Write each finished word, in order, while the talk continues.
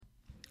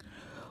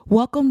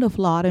Welcome to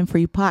Flawed and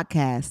Free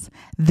Podcast.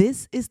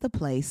 This is the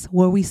place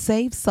where we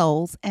save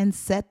souls and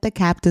set the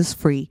captives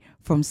free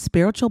from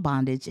spiritual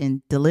bondage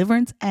and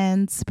deliverance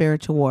and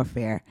spiritual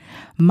warfare.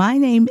 My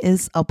name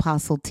is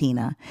Apostle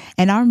Tina,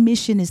 and our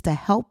mission is to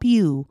help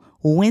you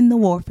win the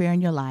warfare in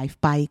your life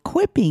by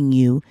equipping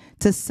you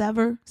to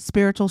sever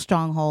spiritual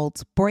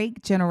strongholds,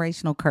 break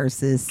generational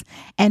curses,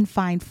 and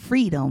find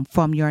freedom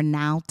from your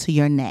now to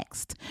your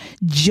next.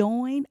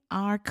 Join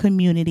our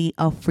community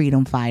of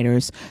freedom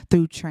fighters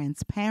through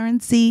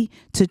transparency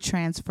to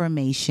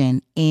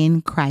transformation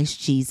in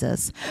Christ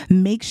Jesus.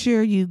 Make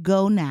sure you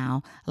go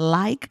now,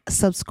 like,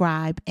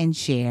 subscribe, and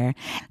share.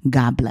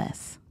 God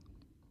bless.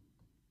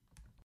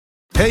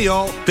 Hey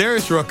y'all,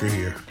 Darius Rucker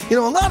here. A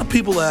lot of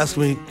people ask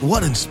me,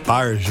 what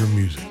inspires your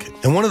music?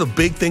 And one of the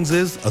big things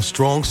is a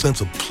strong sense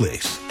of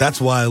place.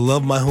 That's why I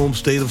love my home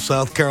state of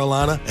South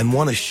Carolina and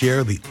want to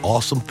share the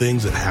awesome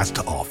things it has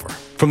to offer.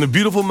 From the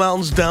beautiful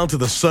mountains down to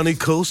the sunny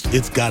coast,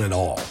 it's got it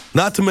all.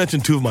 Not to mention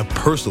two of my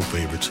personal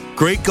favorites,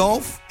 great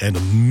golf and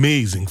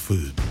amazing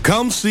food.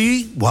 Come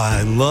see why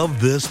I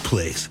love this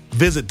place.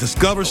 Visit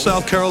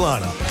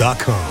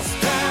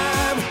discoversouthcarolina.com.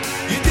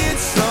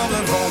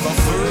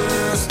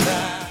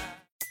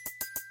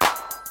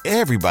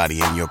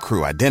 Everybody in your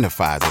crew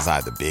identifies as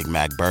either Big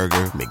Mac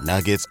Burger,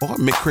 McNuggets, or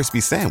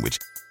McCrispy Sandwich.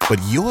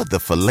 But you're the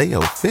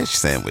Filet-O-Fish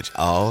Sandwich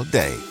all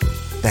day.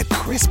 That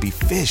crispy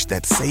fish,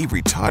 that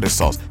savory tartar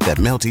sauce, that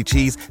melty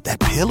cheese,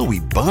 that pillowy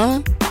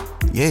bun.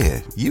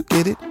 Yeah, you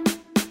get it.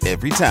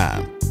 Every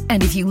time.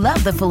 And if you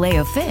love the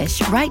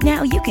Filet-O-Fish, right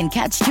now you can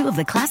catch two of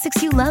the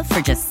classics you love for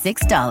just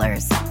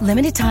 $6.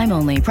 Limited time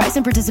only. Price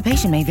and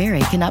participation may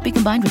vary. Cannot be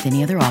combined with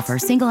any other offer.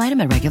 Single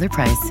item at regular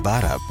price.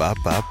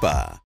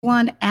 Ba-da-ba-ba-ba.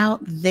 One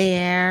out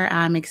there,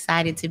 I'm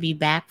excited to be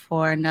back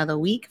for another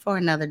week, for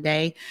another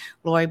day.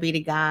 Glory be to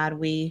God.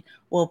 We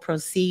will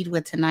proceed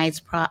with tonight's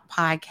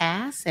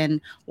podcast, and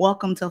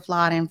welcome to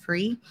Flawed and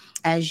Free.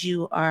 As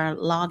you are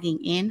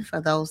logging in, for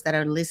those that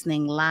are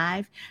listening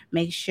live,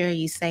 make sure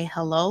you say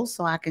hello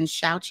so I can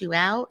shout you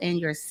out in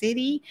your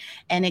city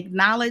and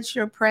acknowledge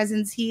your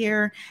presence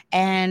here.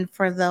 And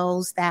for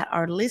those that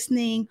are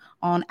listening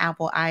on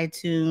Apple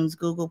iTunes,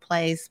 Google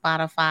Play,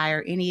 Spotify,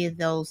 or any of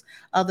those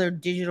other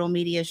digital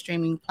media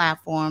streaming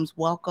platforms,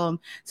 welcome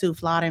to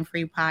Flawed and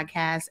Free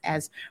Podcast,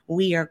 as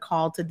we are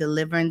called to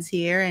deliverance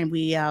here, and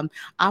we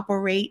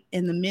operate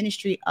in the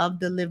ministry of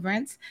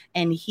deliverance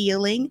and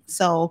healing.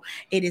 So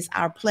it is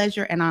our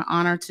pleasure and our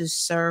honor to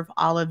serve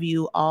all of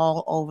you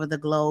all over the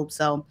globe.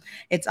 So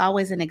it's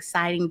always an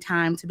exciting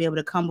time to be able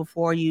to come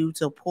before you,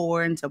 to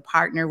pour and to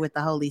partner with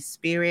the Holy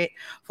Spirit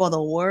for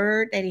the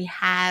word that He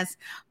has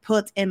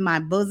put in my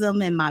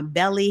bosom, in my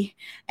belly,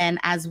 and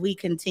as we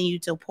continue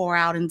to pour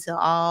out into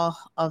all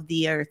of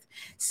the earth.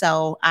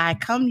 So I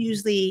come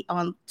usually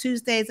on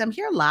Tuesdays. I'm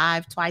here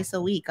live twice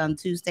a week on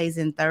Tuesdays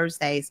and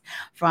Thursdays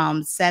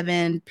from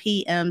 7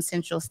 p.m.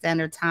 Central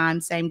Standard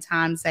Time, same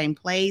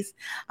place.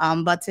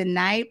 But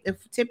tonight,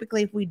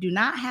 if we do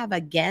not have a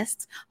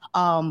guest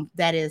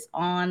that is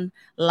on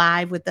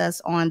live with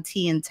us on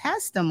Tea and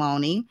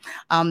Testimony,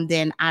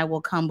 then I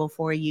will come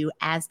before you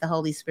as the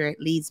Holy Spirit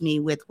leads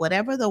me with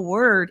whatever the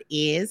word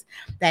is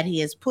that He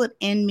has put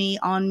in me,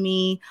 on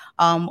me,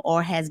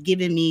 or has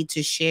given me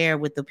to share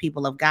with the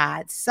people of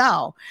God.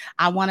 So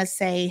I want to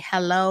say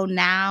hello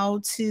now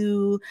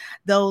to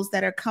those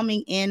that are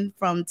coming in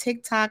from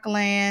TikTok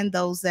land,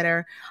 those that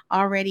are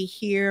already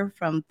here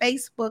from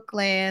Facebook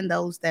land,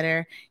 those that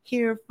are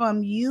here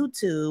from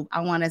YouTube. I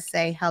want to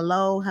say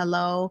hello.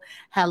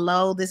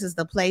 This is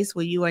the place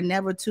where you are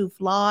never too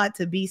flawed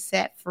to be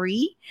set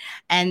free.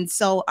 And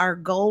so our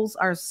goals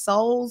are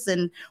souls,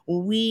 and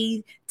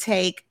we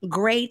take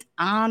great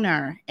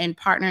honor in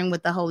partnering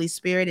with the Holy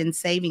Spirit in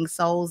saving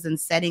souls and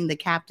setting the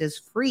captives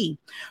free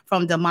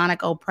from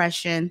demonic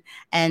oppression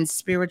and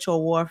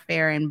spiritual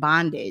warfare and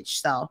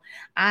bondage. So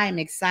I'm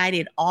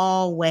excited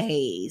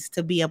always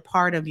to be a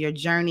part of your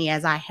journey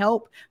as I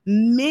help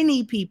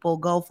many people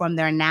go from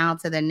their now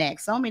to the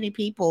next. So many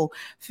people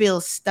feel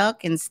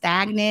stuck and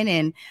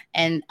stagnant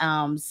and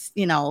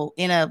in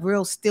a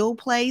real still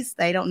place.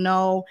 They don't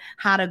know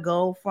how to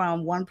go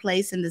from one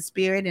place in the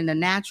spirit, in the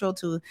natural,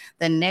 to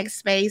the next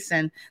space,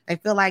 and they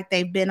feel like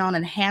they've been on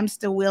a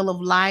hamster wheel of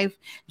life,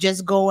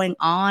 just going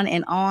on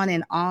and on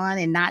and on,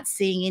 and not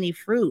seeing any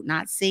fruit,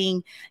 not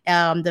seeing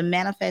the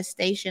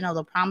manifestation of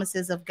the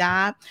promises of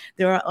God.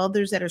 There are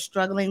others that are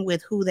struggling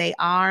with who they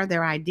are,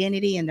 their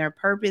identity, and their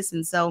purpose.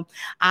 And so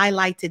I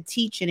like to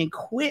teach and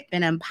equip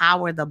and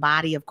empower the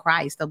body of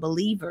Christ, the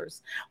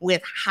believers,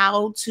 with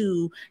how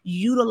to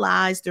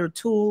utilize their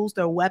tools,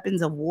 their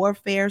weapons of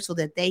warfare, so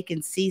that they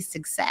can see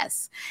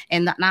success,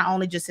 and not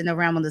only just in the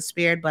realm of the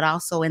spirit, but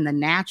also in the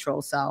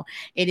natural. So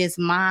it is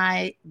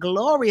my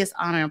glorious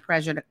honor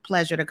and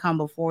pleasure to come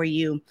before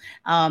you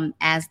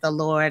as the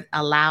Lord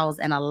allows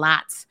and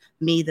allots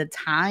me the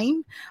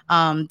time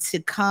to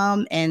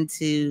come and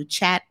to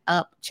chat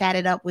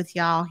it up with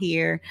y'all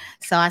here.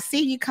 So I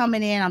see you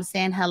coming in. I'm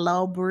saying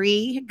hello,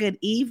 Bree. Good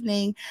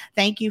evening.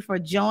 Thank you for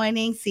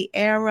joining,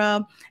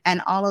 Sierra,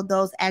 and all of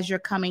those as you're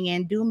coming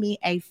in. Do me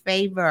a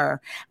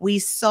favor. We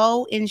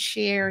sow and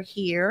share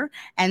here.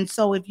 And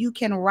so if you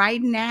can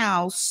right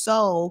now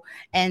sow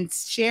and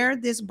share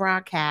this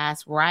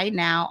broadcast right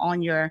now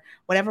on your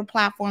whatever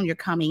platform you're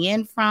coming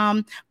in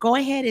from, go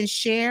ahead and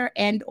share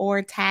and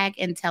or tag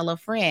and tell a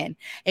friend.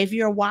 If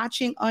you're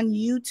watching on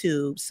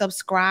YouTube,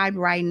 subscribe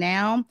right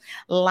now.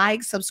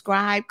 Like,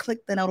 subscribe,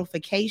 click the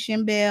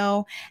notification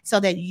bell so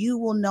that you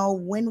will know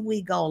when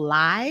we go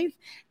live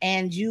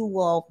and you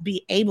will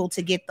be able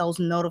to get those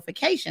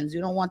notifications.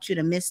 We don't want you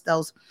to miss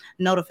those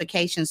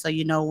notifications so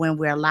you know when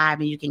we're live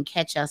and you can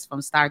catch us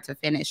from start to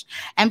finish.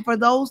 And for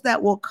those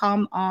that will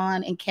come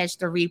on and catch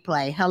the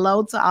replay,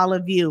 hello to all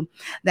of you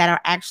that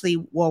are actually,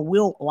 well,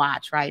 will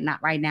watch, right?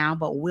 Not right now,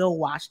 but will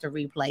watch the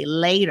replay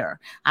later.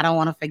 I don't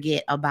want to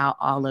forget about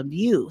all of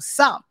you.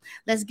 So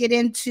let's get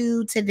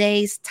into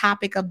today's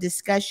topic of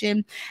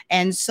discussion.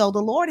 And so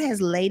the Lord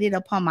has laid it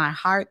upon my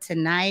heart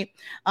tonight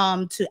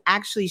to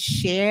actually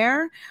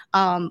share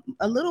a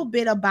little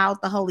bit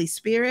about the Holy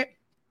Spirit.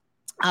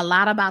 A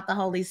lot about the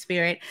Holy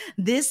Spirit.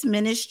 This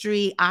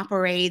ministry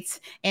operates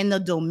in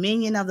the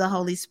dominion of the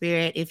Holy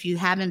Spirit. If you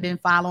haven't been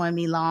following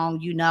me long,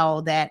 you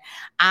know that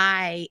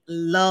I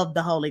love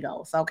the Holy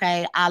Ghost.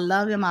 Okay. I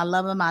love him. I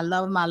love him. I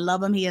love him. I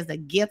love him. He is a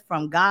gift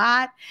from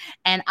God.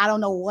 And I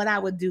don't know what I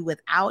would do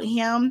without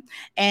him.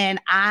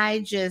 And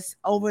I just,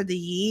 over the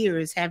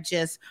years, have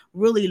just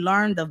really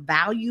learned the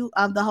value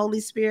of the Holy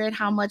Spirit,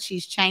 how much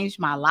he's changed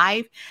my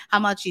life, how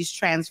much he's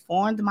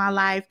transformed my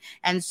life.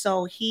 And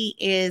so he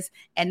is,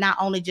 and not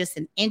only just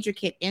an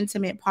intricate,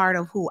 intimate part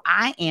of who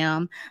I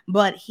am,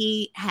 but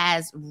he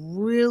has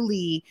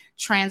really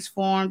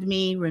transformed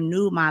me,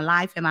 renewed my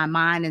life and my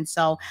mind. And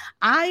so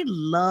I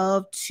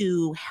love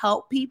to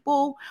help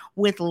people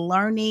with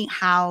learning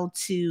how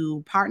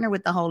to partner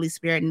with the Holy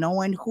Spirit,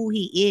 knowing who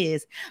he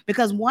is.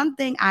 Because one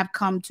thing I've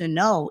come to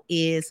know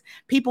is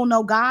people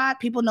know God,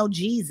 people know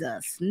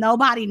Jesus.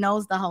 Nobody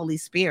knows the Holy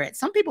Spirit.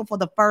 Some people for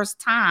the first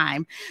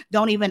time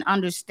don't even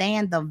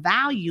understand the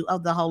value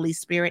of the Holy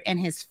Spirit and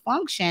his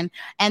function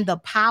and the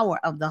power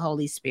of the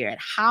Holy Spirit,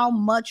 how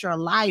much your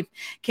life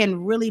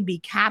can really be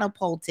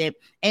catapulted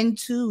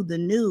into the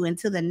new,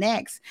 into the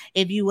next,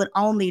 if you would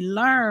only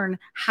learn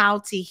how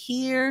to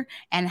hear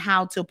and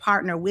how to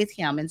partner with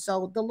him. And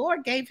so the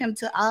Lord gave him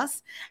to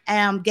us,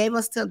 gave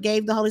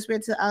the Holy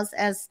Spirit to us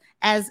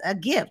as a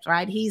gift,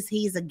 right?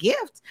 He's a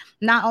gift.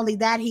 Not only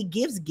that, he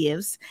gives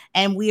gifts,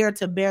 and we are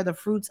to bear the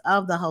fruits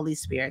of the Holy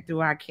Spirit through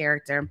our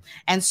character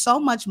and so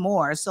much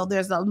more. So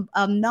there's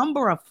a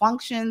number of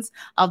functions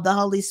of the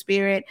Holy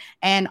Spirit,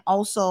 and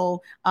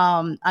also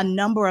a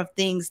number of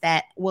things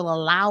that will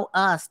allow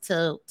us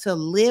to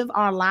live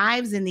our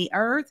lives in the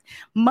earth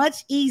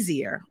much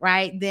easier,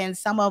 right, than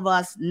some of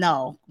us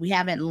know. We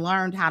haven't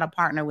learned how to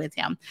partner with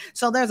him.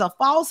 So there's a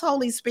false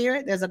Holy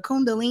Spirit, there's a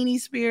Kundalini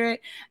spirit,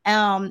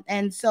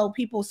 and so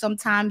people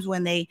sometimes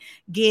when they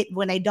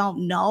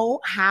don't know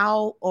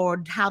how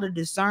to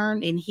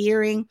discern in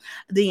hearing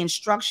the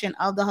instruction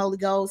of the Holy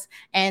Ghost,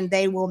 and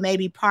they will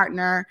maybe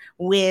partner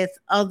with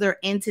other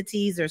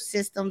entities or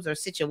systems or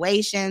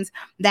situations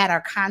that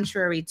are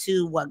contrary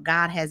to what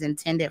God has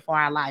intended for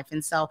our life.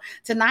 And so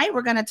tonight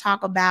we're going to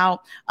talk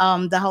about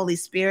the Holy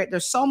Spirit.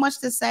 There's so much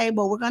to say,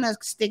 but we're going to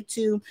stick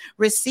to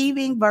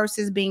receiving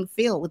versus being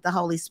filled with the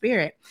Holy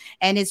Spirit.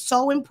 And it's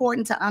so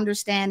important to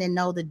understand and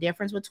know the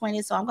difference between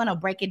it. So I'm going to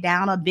break it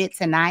down a bit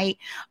tonight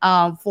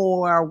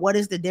for what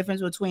is the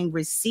difference between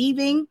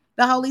receiving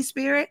the Holy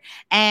Spirit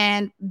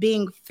and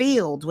being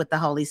filled with the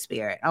Holy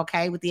Spirit,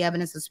 okay, with the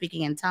evidence of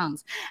speaking in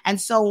tongues. And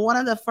so one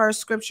of the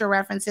first scripture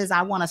references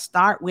I want to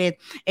start with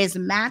is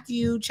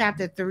Matthew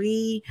chapter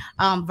 3,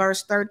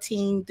 verse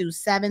 13 through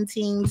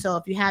 17. So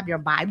if you have your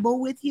Bible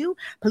with you,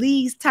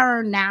 please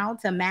turn now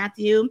to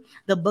Matthew,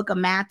 the book of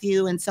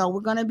Matthew. And so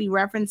we're going to be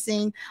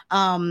referencing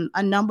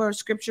a number of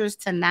scriptures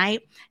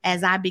tonight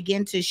as I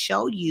begin to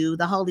show you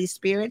the Holy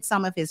Spirit,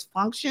 some of his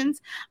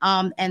functions,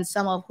 and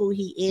some of who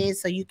he is,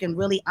 so you can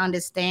really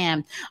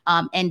understand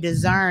and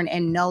discern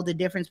and know the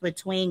difference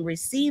between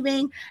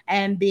receiving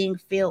and being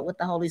filled with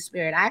the Holy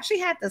Spirit. I actually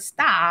had to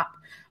stop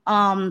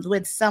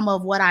with some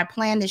of what I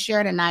plan to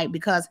share tonight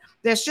because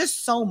there's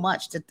just so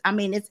much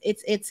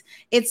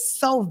it's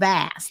so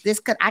vast.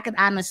 I could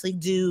honestly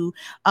do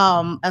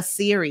a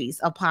series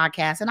of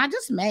podcasts, and I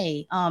just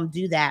may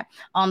do that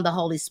on the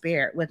Holy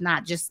Spirit with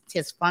not just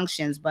his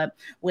functions, but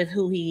with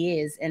who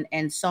he is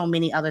and so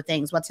many other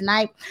things. But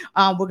tonight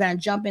we're going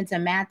to jump into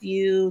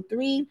Matthew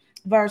 3,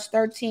 verse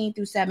 13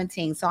 through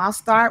 17. So I'll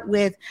start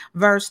with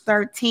verse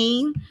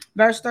 13.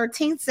 Verse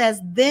 13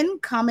 says, "Then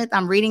cometh,"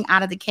 I'm reading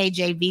out of the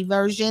KJV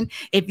version,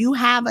 version. If you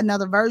have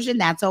another version,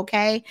 that's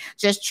okay.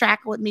 Just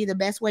track with me the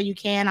best way you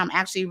can. I'm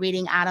actually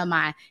reading out of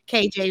my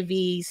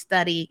KJV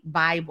study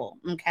Bible.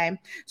 Okay.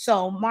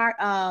 So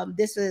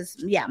this is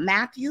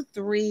Matthew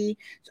 3,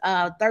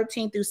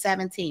 13 through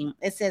 17.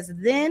 It says,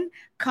 "Then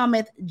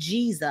cometh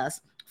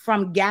Jesus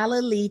from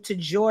Galilee to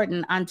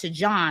Jordan unto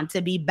John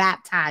to be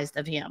baptized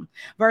of him."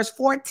 Verse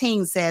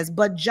 14 says,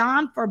 "But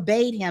John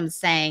forbade him,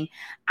 saying,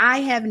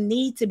 I have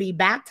need to be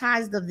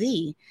baptized of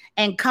thee,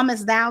 and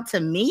comest thou to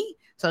me?"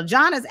 So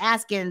John is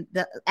asking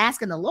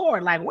the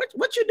Lord, like,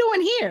 what you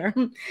doing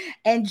here?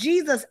 And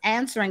Jesus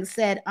answering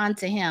said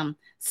unto him,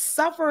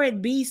 "Suffer it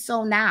be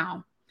so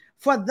now,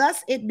 for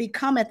thus it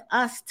becometh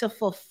us to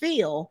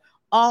fulfill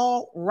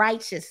all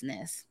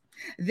righteousness."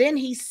 Then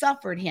he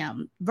suffered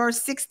him.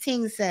 Verse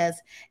 16 says,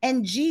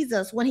 "And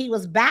Jesus, when he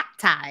was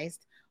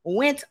baptized,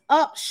 went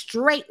up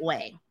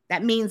straightway."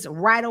 That means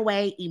right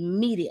away,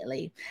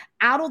 immediately,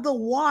 "out of the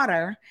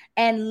water,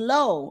 and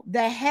lo,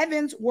 the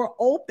heavens were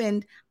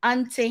opened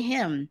unto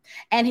him.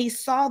 And he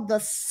saw the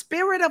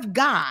Spirit of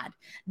God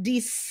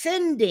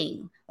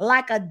descending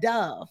like a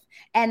dove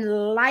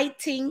and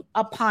lighting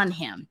upon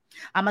him."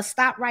 I'm going to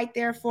stop right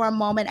there for a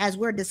moment as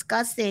we're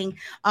discussing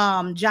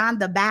John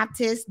the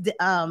Baptist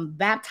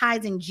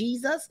baptizing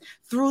Jesus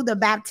through the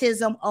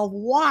baptism of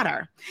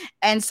water.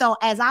 And so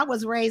as I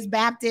was raised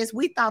Baptist,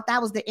 we thought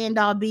that was the end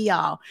all be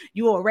all.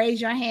 You will raise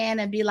your hand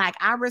and be like,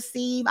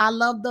 I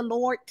love the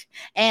Lord,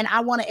 and I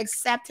want to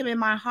accept him in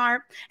my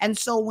heart. And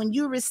so when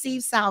you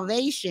receive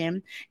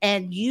salvation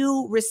and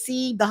you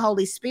receive the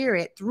Holy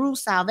Spirit through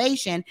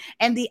salvation,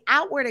 and the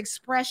outward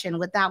expression,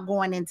 without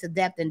going into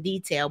depth and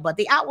detail, but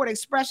the outward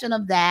expression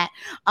of that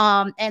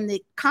and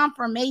the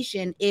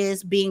confirmation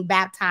is being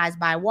baptized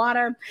by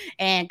water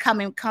and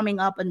coming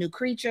up a new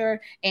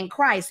creature in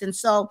Christ. And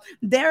so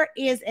there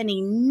is an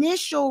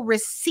initial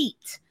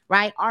receipt,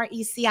 right?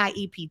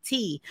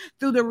 RECIEPT,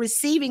 through the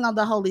receiving of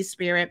the Holy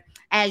Spirit.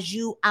 As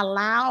you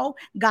allow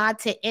God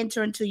to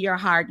enter into your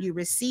heart, you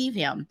receive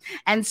him.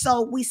 And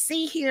so we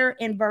see here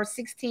in verse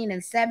 16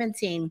 and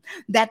 17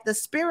 that the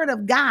Spirit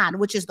of God,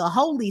 which is the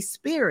Holy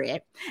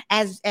Spirit,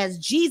 as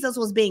Jesus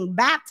was being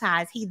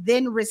baptized, he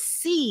then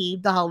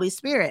received the Holy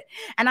Spirit.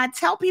 And I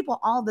tell people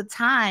all the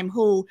time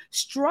who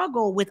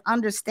struggle with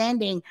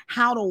understanding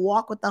how to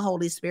walk with the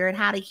Holy Spirit,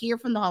 how to hear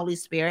from the Holy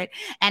Spirit,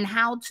 and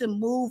how to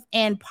move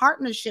in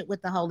partnership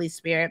with the Holy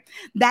Spirit,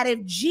 that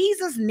if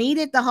Jesus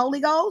needed the Holy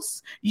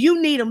Ghost,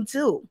 you need him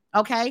too.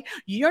 Okay.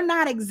 You're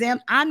not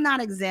exempt. I'm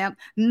not exempt.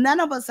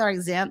 None of us are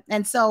exempt.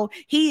 And so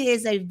he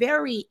is a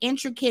very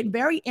intricate,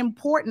 very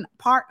important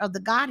part of the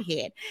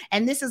Godhead.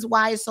 And this is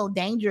why it's so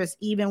dangerous,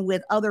 even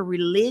with other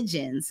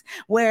religions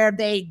where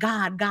they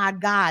God,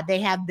 they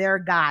have their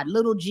God,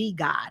 little g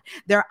God,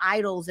 their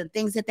idols and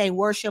things that they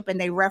worship, and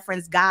they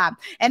reference God.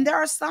 And there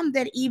are some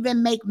that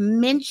even make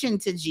mention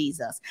to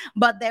Jesus,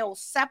 but they'll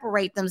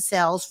separate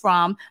themselves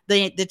from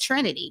the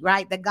Trinity,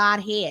 right? The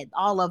Godhead,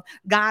 all of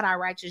God, our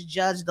righteous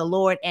judge, the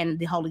Lord, and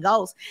the Holy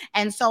Ghost.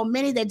 And so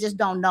many that just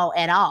don't know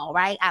at all,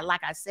 right? Like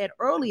I said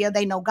earlier,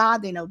 they know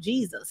God, they know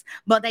Jesus,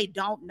 but they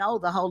don't know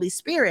the Holy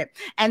Spirit.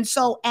 And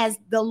so as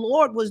the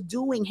Lord was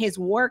doing his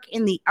work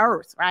in the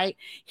earth, right,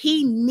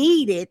 he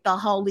needed the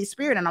Holy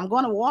Spirit. And I'm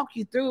going to walk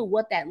you through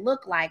what that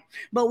looked like.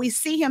 But we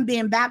see him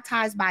being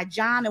baptized by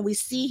John, and we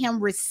see him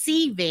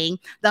receiving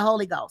the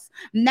Holy Ghost.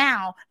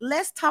 Now,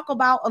 let's talk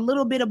about a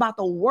little bit about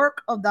the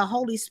work of the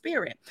Holy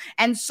Spirit.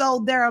 And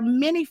so there are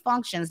many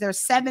functions. There's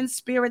 7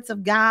 spirits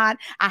of God.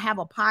 I have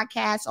a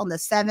podcast on the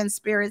 7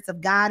 spirits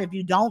of God. If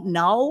you don't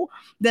know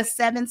the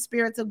 7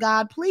 spirits of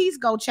God, please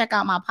go check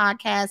out my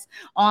podcast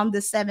on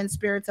the 7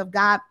 spirits of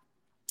God.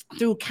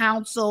 Through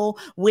counsel,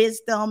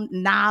 wisdom,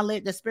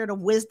 knowledge, the spirit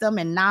of wisdom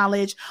and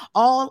knowledge,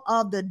 all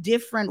of the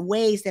different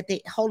ways that the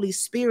Holy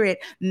Spirit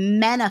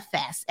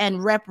manifests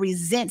and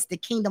represents the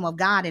kingdom of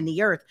God in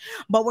the earth.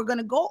 But we're going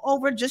to go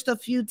over just a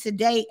few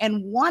today.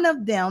 And one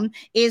of them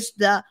is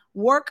the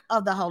work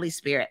of the Holy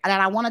Spirit. And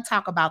I want to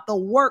talk about the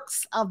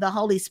works of the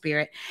Holy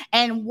Spirit.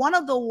 And one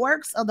of the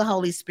works of the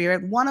Holy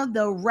Spirit, one of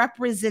the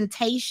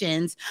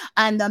representations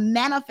and the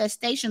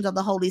manifestations of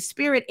the Holy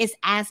Spirit is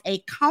as a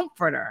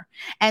comforter.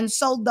 And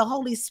so the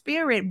Holy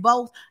Spirit,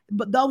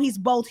 though he's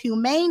both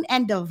humane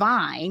and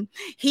divine,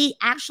 he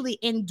actually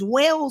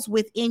indwells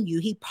within you.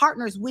 He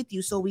partners with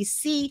you. So we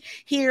see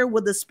here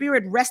where the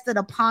Spirit rested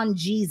upon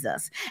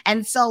Jesus.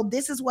 And so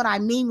this is what I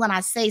mean when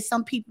I say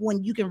some people,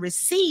 when you can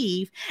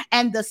receive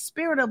and the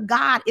Spirit of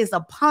God is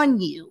upon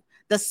you.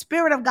 The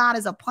Spirit of God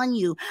is upon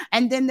you.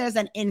 And then there's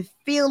an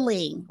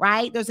infilling,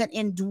 right? There's an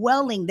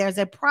indwelling. There's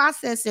a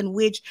process in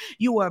which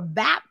you are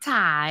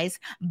baptized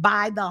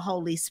by the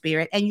Holy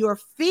Spirit and you're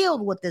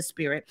filled with the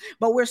Spirit.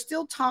 But we're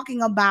still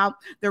talking about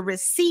the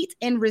receipt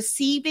and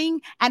receiving,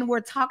 and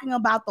we're talking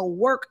about the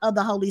work of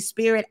the Holy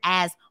Spirit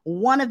as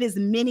one of his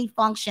many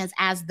functions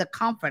as the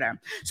comforter.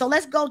 So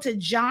let's go to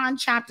John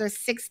chapter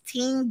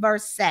 16,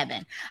 verse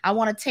 7. I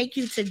want to take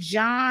you to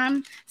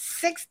John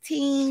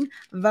 16,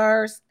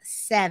 verse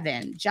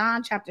 7.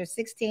 John chapter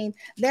 16.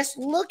 Let's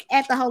look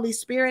at the Holy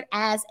Spirit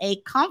as a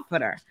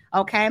comforter.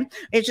 Okay.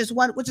 It's just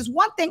which is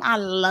one thing I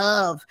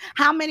love.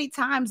 How many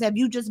times have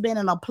you just been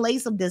in a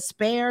place of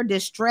despair,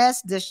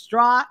 distress,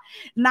 distraught,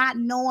 not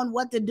knowing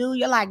what to do?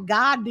 You're like,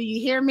 God, do you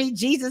hear me?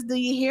 Jesus, do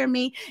you hear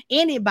me?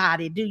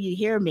 Anybody, do you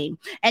hear me?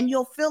 And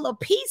you'll feel a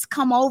peace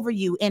come over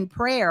you in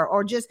prayer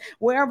or just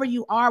wherever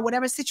you are,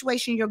 whatever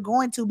situation you're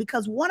going to,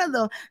 because one of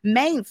the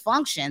main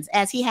functions,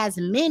 as he has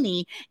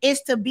many,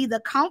 is to be the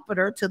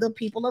comforter to the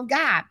people of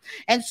God.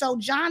 And so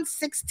John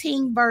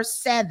 16 verse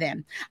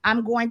 7,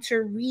 I'm going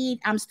to read,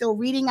 I'm still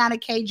reading out of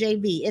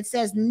KJV. It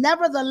says,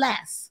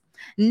 nevertheless,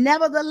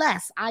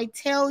 I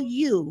tell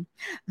you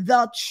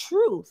the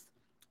truth.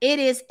 It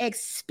is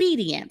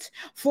expedient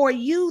for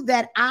you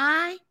that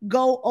I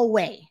go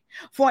away.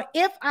 For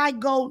if I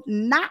go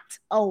not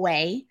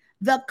away,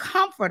 the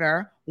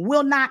Comforter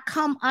will not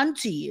come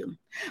unto you.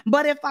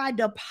 But if I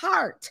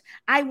depart,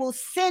 I will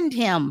send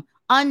him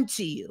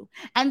unto you.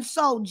 And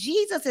so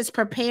Jesus is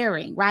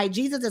preparing, right?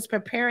 Jesus is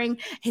preparing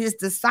his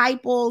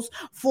disciples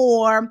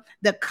for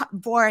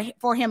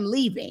him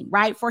leaving,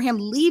 right? For him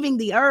leaving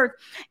the earth.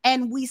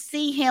 And we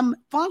see him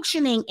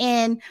functioning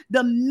in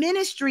the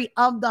ministry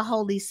of the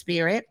Holy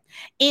Spirit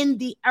in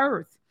the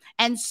earth.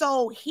 And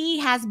so he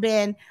has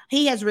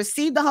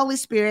received the Holy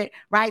Spirit,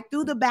 right,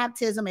 through the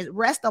baptism. It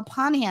rests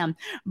upon him.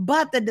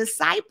 But the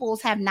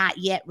disciples have not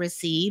yet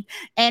received,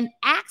 and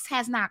Acts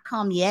has not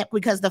come yet,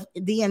 because the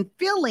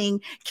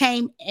infilling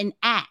came in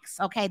Acts.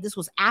 Okay, this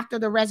was after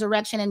the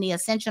resurrection and the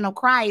ascension of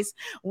Christ,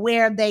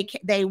 where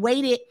they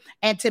waited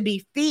and to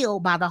be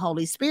filled by the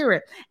Holy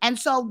Spirit. And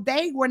so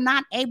they were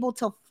not able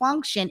to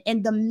function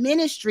in the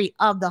ministry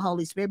of the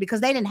Holy Spirit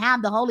because they didn't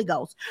have the Holy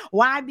Ghost.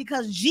 Why?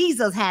 Because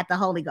Jesus had the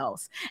Holy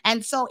Ghost.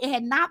 And so it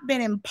had not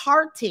been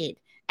imparted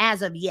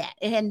as of yet.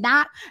 It had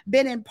not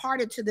been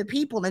imparted to the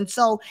people. And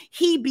so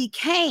he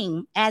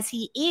became, as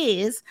he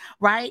is,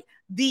 right,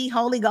 the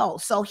Holy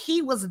Ghost. So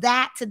he was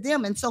that to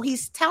them. And so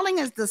he's telling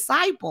his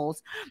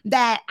disciples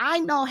that I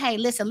know, hey,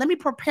 listen, let me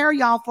prepare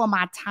y'all for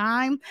my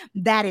time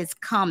that is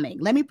coming.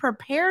 Let me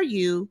prepare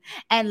you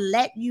and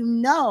let you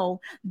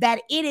know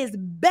that it is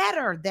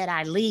better that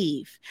I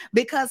leave,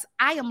 because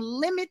I am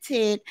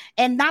limited.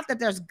 And not that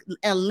there's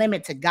a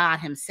limit to God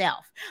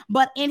himself,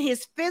 but in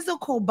his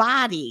physical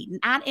body,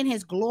 not in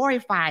his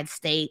glorified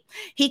state,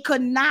 he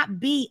could not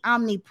be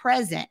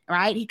omnipresent,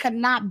 right? He could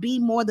not be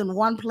more than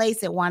one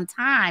place at one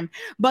time.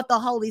 But the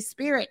Holy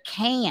Spirit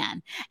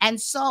can. And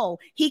so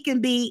he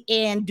can be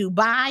in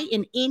Dubai,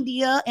 in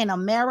India, in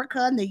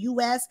America, in the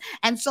US.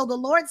 And so the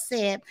Lord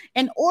said,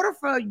 in order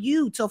for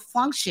you to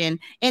function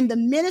in the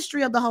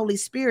ministry of the Holy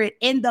Spirit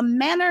in the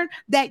manner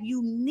that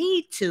you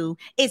need to,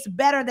 it's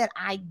better that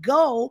I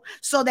go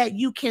so that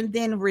you can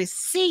then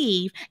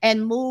receive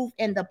and move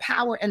in the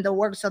power and the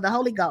works of the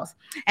Holy Ghost.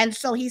 And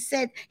so he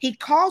said, he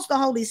calls the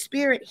Holy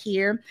Spirit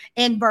here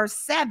in verse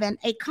 7,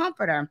 a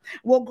comforter.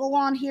 We'll go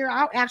on here.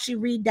 I'll actually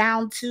read down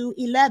to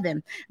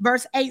 11.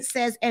 Verse 8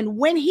 says, and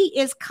when he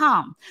is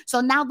come. So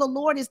now the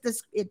Lord is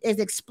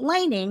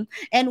explaining,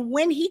 and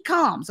when he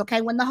comes, okay,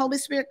 when the Holy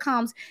Spirit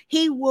comes,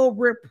 he will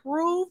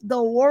reprove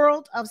the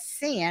world of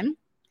sin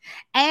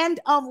and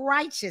of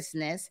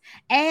righteousness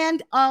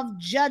and of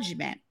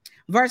judgment.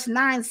 Verse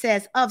 9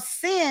 says, of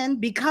sin,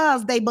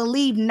 because they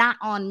believe not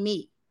on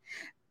me.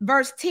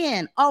 Verse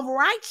 10, of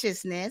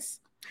righteousness,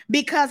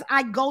 because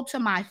I go to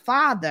my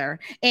Father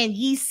and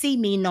ye see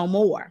me no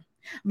more.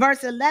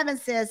 Verse 11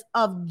 says,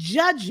 of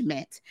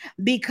judgment,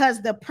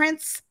 because the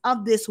prince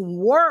of this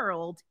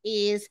world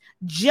is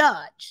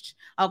judged.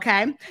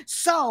 Okay,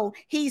 so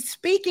he's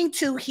speaking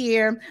to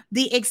here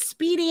the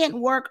expedient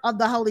work of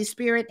the Holy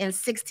Spirit in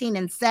 16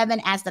 and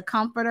 7 as the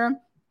comforter.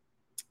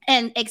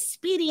 And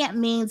expedient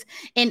means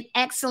in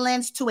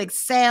excellence, to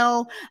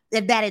excel,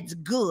 that it's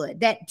good,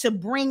 that to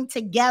bring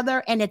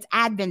together, and it's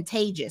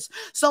advantageous.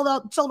 So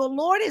the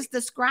Lord is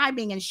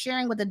describing and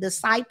sharing with the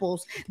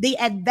disciples the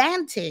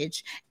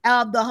advantage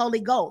of the Holy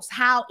Ghost,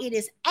 how it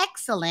is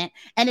excellent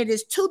and it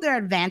is to their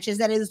advantage,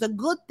 that it is a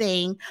good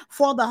thing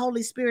for the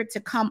Holy Spirit to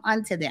come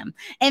unto them.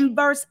 In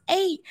verse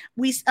 8,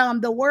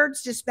 the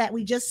words just that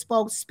we just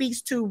spoke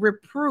speaks to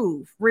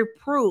reprove.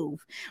 Reprove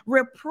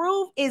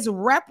is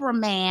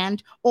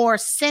reprimand or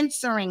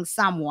censoring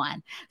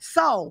someone.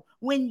 So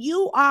when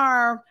you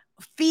are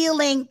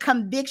feeling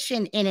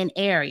conviction in an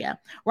area,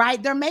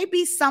 right? There may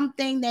be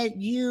something that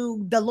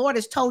the Lord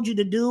has told you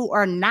to do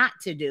or not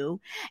to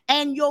do,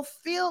 and you'll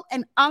feel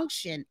an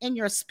unction in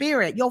your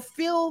spirit. You'll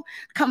feel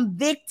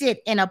convicted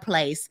in a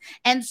place.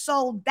 And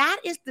so that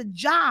is the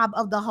job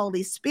of the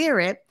Holy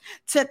Spirit,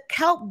 to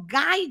help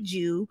guide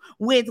you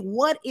with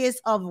what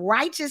is of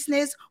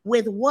righteousness,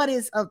 with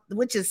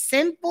which is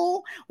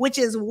sinful, which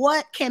is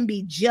what can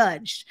be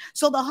judged.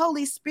 So the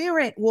Holy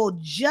Spirit will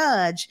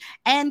judge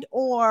and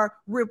or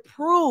reprove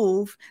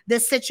reprove the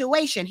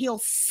situation. He'll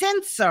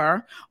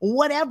censor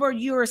whatever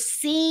you're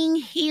seeing,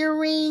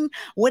 hearing,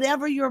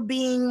 whatever you're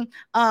being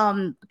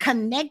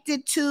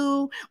connected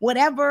to,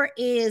 whatever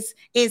is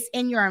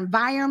in your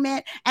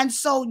environment. And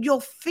so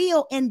you'll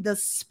feel in the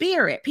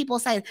spirit. People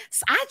say,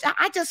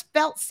 I just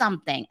felt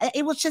something.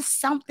 It was just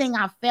something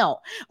I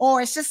felt,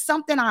 or it's just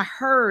something I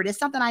heard. It's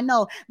something I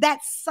know. That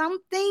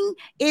something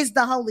is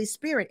the Holy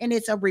Spirit, and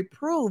it's a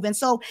reprove. And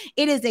so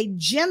it is a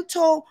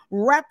gentle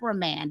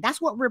reprimand.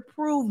 That's what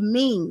reprove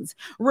means.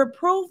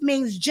 Reprove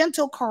means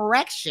gentle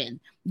correction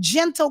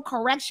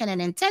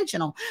and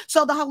intentional.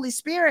 So the Holy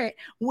Spirit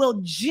will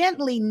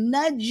gently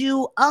nudge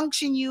you,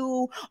 unction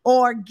you,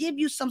 or give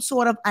you some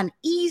sort of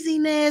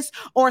uneasiness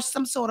or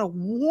some sort of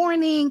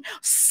warning,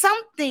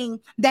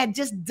 something that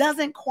just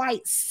doesn't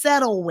quite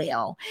settle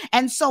well.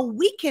 And so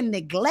we can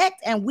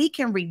neglect and we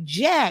can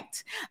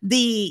reject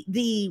the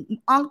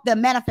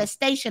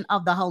manifestation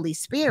of the Holy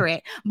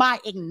Spirit by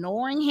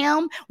ignoring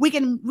him. We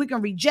can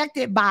reject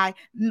it by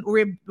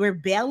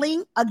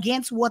rebelling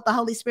against what the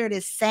Holy Spirit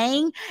is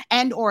saying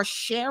and or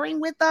sharing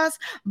with us.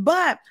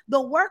 But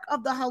the work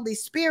of the Holy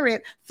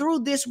Spirit through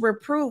this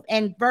reproof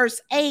in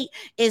verse 8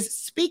 is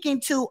speaking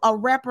to a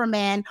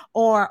reprimand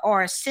or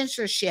a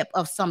censorship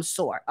of some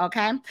sort.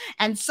 Okay.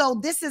 And so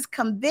this is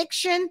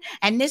conviction.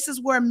 And this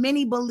is where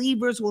many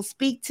believers will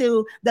speak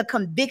to the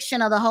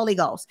conviction of the Holy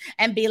Ghost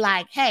and be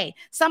like, hey,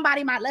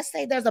 somebody might, let's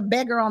say there's a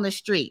beggar on the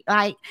street,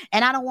 right?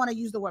 And I don't want to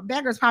use the word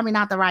beggar, is probably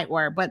not the right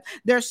word, but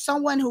there's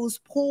someone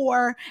who's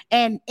poor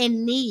and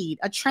in need,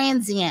 a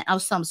transient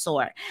of some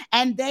sort.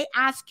 And they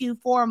ask you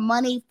for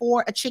money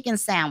for a chicken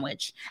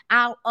sandwich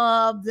out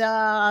of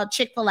the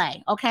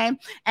Chick-fil-A, okay?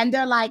 And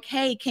they're like,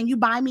 hey, can you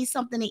buy me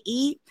something to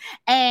eat?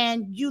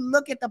 And you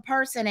look at the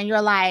person and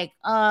you're like,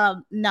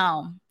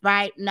 no,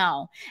 right?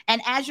 No.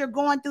 And as you're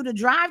going through the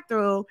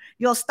drive-through,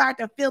 you'll start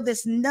to feel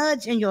this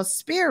nudge in your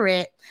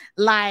spirit,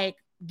 like,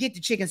 get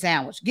the chicken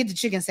sandwich, get the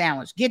chicken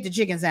sandwich, get the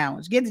chicken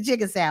sandwich, get the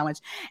chicken sandwich.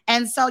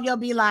 And so you'll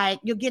be like,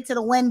 you'll get to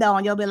the window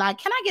and you'll be like,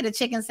 can I get a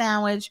chicken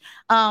sandwich?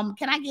 Can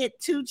I get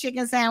 2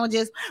 chicken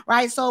sandwiches?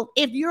 Right. So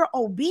if you're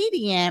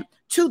obedient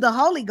to the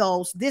Holy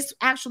Ghost, this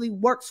actually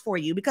works for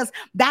you, because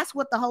that's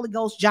what the Holy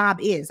Ghost's job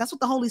is. That's what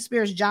the Holy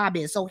Spirit's job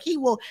is. So he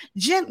will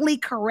gently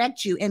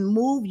correct you and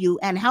move you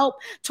and help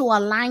to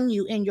align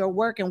you in your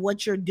work and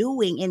what you're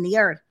doing in the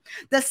earth.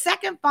 The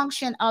second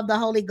function of the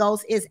Holy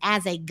Ghost is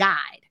as a guide.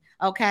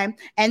 Okay.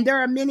 And there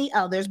are many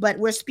others, but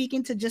we're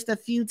speaking to just a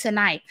few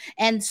tonight.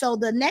 And so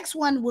the next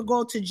one will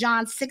go to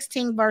John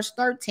 16, verse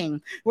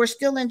 13. We're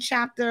still in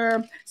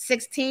chapter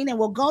 16 and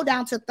we'll go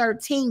down to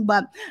 13,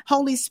 but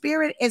Holy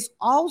Spirit is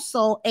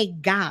also a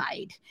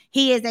guide.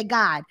 He is a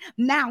guide.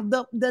 Now,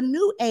 the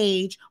New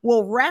Age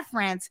will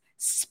reference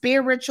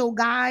spiritual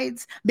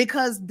guides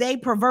because they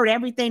pervert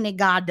everything that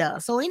God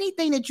does. So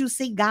anything that you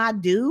see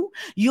God do,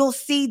 you'll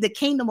see the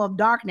kingdom of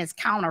darkness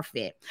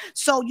counterfeit.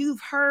 So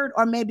you've heard,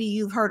 or maybe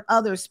you've heard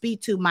others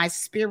speak to my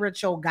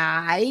spiritual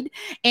guide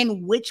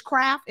in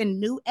witchcraft and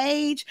New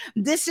Age.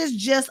 This is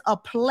just a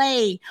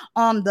play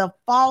on the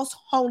false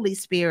Holy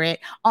Spirit,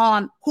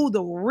 on who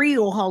the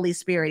real Holy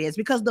Spirit is,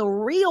 because the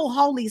real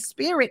Holy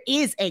Spirit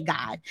is a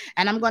guide.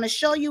 And I'm going to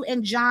show you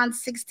in John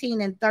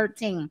 16 and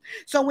 13.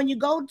 So when you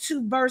go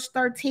to verse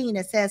 13,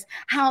 it says,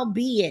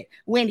 howbeit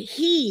when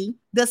he,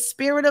 the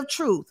Spirit of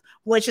truth,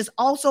 which is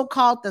also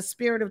called the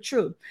Spirit of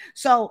truth.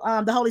 So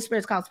the Holy Spirit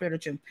is called Spirit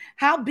of truth.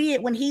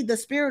 Howbeit when he, the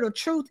Spirit of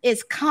truth,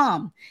 is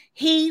come,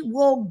 he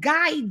will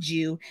guide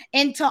you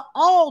into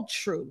all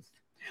truth.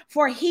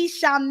 For he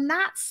shall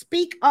not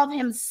speak of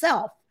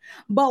himself,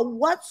 but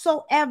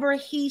whatsoever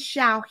he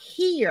shall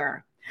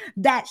hear,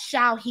 that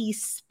shall he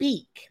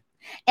speak.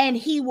 And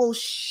he will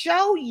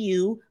show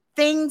you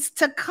things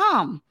to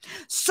come.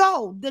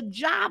 So the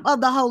job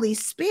of the Holy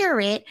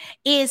Spirit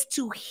is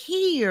to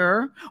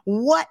hear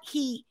what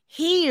he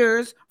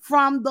hears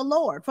from the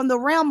Lord, from the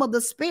realm of the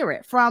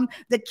Spirit, from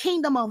the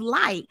kingdom of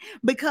light,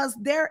 because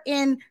they're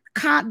in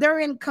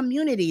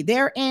community,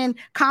 they're in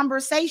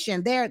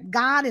conversation. They're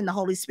God and the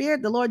Holy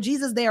Spirit, the Lord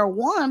Jesus, they are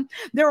one.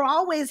 They're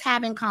always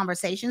having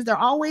conversations. They're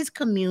always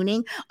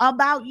communing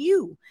about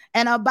you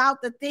and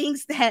about the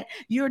things that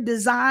you're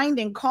designed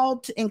and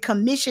called to, and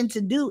commissioned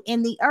to do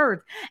in the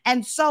earth.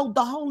 And so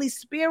the Holy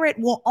Spirit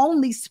will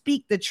only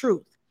speak the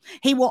truth.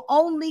 He will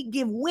only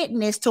give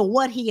witness to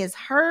what he has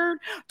heard,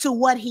 to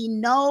what he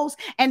knows,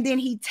 and then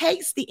he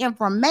takes the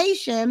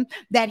information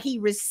that he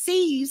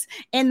receives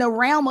in the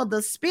realm of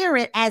the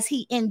Spirit as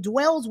he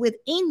indwells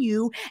within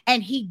you,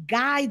 and he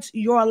guides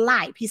your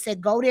life. He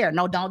said, go there.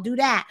 No, don't do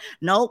that.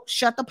 No,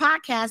 shut the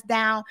podcast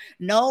down.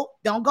 No,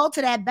 don't go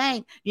to that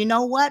bank. You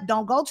know what?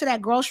 Don't go to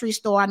that grocery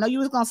store. I know you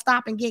was going to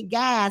stop and get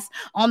gas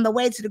on the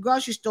way to the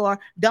grocery store.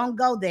 Don't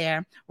go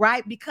there,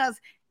 right?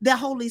 Because the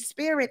Holy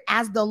Spirit,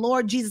 as the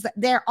Lord Jesus,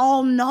 they're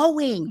all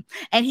knowing,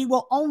 and he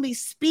will only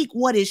speak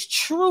what is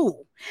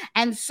true.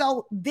 And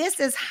so this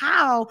is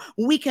how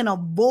we can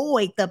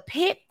avoid the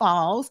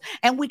pitfalls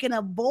and we can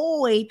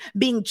avoid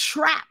being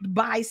trapped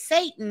by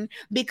Satan,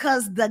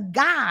 because the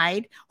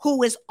guide,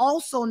 who is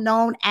also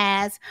known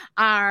as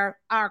our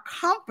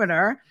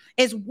comforter,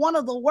 is one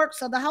of the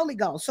works of the Holy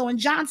Ghost. So in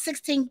John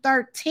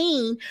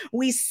 16:13,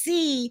 we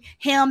see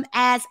him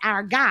as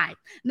our guide.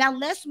 Now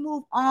let's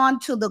move on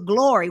to the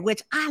glory,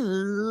 which I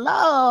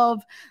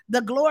love,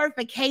 the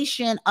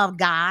glorification of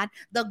God,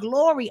 the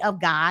glory of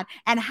God,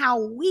 and how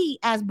we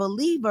as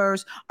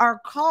believers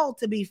are called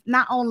to be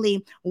not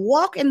only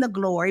walk in the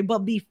glory, but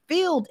be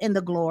filled in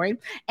the glory.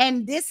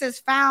 And this is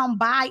found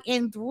by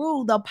and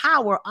through the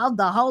power of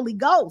the Holy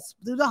Ghost,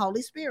 through the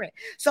Holy Spirit.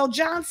 So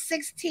John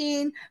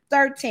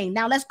 16:13.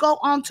 Now let's go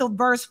on to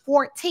verse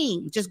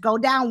 14. Just go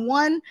down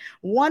one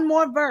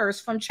more verse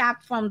from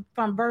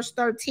verse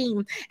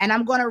 13, and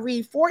I'm going to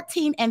read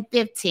 14 and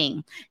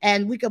 15,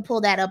 and we can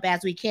pull that up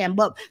as we can.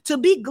 But to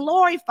be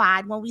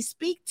glorified, when we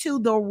speak to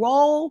the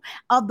role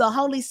of the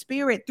Holy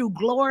Spirit through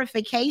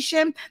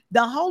glorification,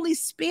 the Holy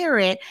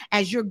Spirit,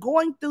 as you're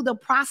going through the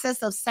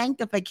process of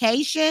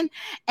sanctification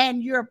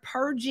and you're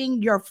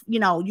purging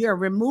you're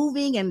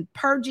removing and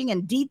purging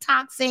and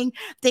detoxing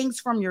things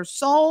from your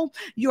soul,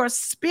 your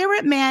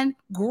spirit man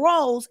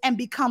grows and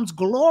becomes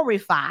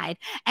glorified.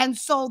 And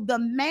so the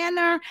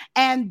manner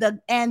and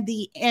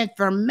the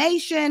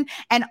information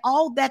and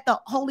all that the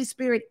Holy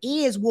Spirit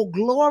is will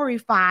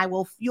glorify,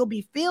 you'll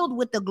be filled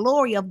with the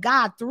glory of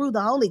God through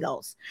the Holy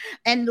Ghost.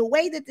 And the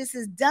way that this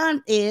is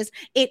done is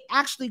it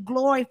actually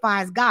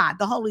glorifies God.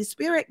 The Holy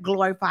Spirit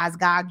glorifies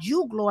God.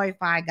 You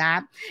glorify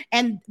God.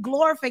 And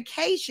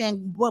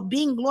glorification,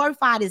 being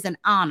glorified is an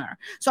honor.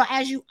 So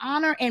as you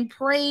honor and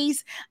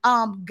praise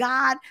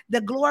God,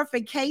 the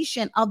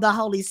glorification of the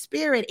Holy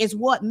Spirit is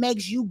what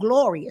makes you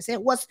glorious.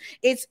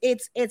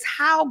 It's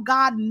how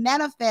God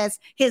manifests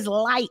his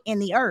light in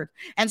the earth.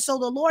 And so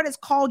the Lord has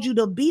called you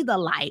to be the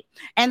light.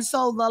 And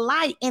so the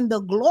light in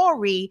the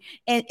glory,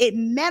 and it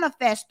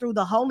manifests through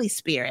the Holy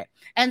Spirit.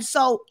 And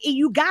so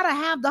you got to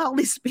have the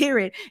Holy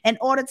Spirit in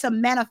order to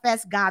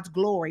manifest God's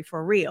glory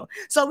for real.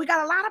 So we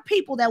got a lot of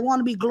people that want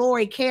to be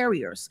glory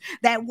carriers,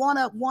 that want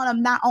to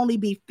not only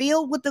be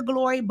filled with the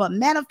glory, but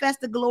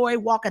manifest the glory,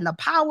 walk in the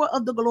power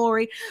of the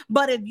glory.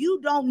 But if you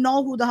don't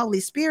know who the Holy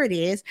Spirit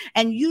is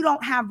and you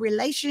don't have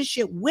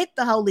relationship with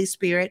the Holy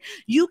Spirit,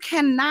 you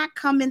cannot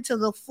come into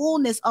the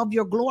fullness of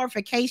your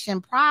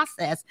glorification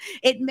process.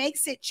 It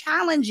makes it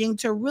challenging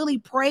to really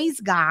praise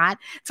God,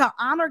 to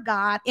honor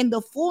God in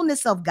the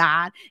fullness of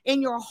God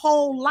in your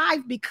whole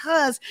life,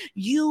 because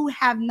you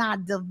have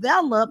not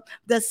developed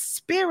the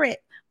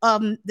spirit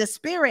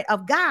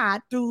of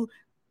God through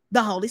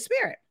the Holy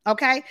Spirit.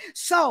 Okay.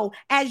 So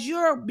as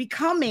you're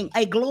becoming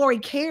a glory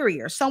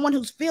carrier, someone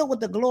who's filled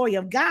with the glory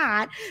of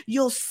God,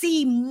 you'll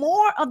see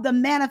more of the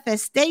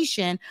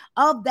manifestation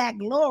of that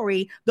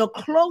glory the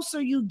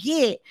closer you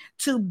get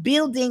to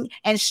building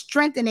and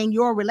strengthening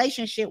your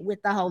relationship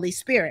with the Holy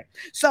Spirit.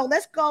 So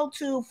let's go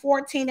to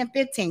 14 and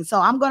 15.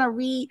 So I'm going to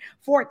read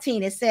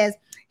 14. It says,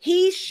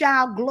 "He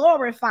shall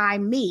glorify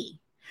me,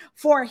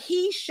 for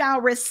he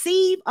shall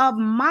receive of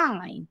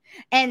mine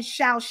and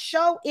shall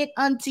show it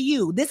unto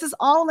you." This is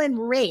all in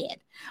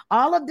red.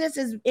 All of this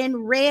is in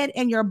red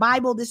in your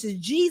Bible. This is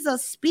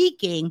Jesus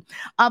speaking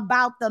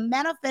about the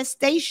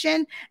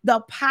manifestation, the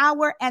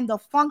power, and the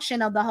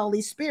function of the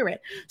Holy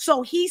Spirit.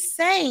 So he's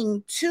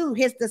saying to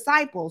his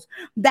disciples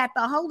that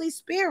the Holy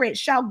Spirit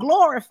shall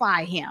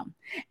glorify him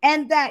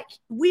and that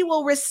we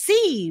will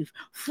receive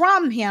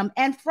from him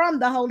and from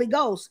the Holy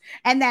Ghost,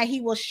 and that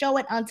he will show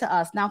it unto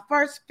us. Now,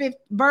 verse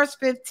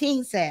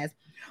 15 says,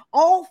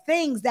 "All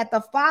things that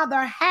the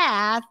Father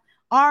hath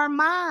are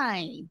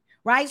mine."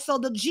 Right? So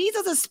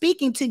Jesus is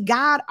speaking to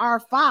God, our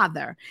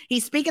Father.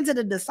 He's speaking to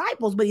the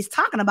disciples, but he's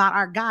talking about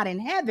our God in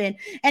heaven.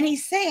 And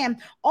he's saying,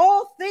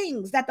 all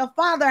things that the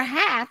Father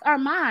hath are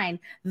mine.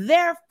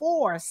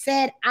 Therefore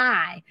said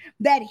I,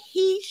 that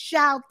he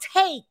shall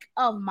take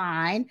of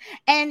mine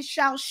and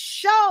shall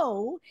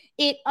show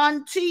it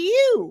unto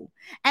you.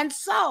 And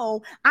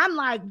so I'm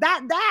like,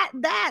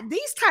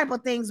 these type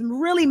of things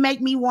really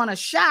make me want to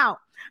shout,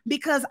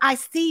 because I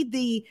see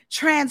the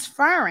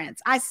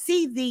transference, I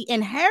see the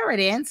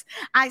inheritance,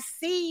 I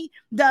see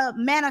the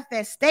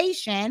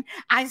manifestation,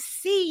 I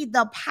see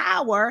the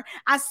power,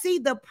 I see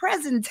the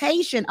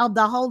presentation of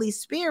the Holy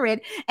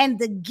Spirit and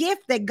the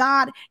gift that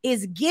God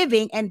is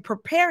giving and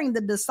preparing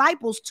the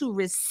disciples to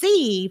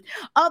receive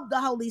of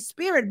the Holy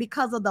Spirit,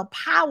 because of the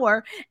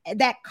power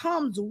that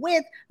comes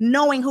with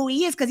knowing who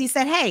he is. Because he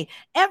said, hey,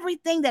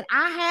 everything that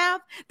I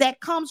have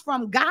that comes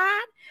from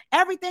God,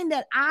 everything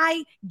that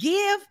I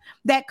give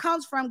that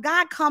comes from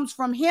God comes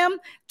from him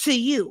to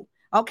you.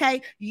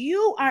 Okay,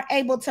 you are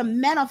able to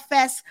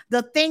manifest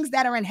the things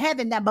that are in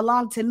heaven that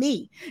belong to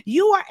me.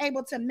 You are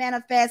able to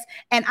manifest,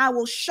 and I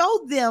will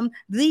show them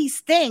these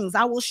things.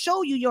 I will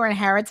show you your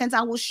inheritance.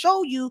 I will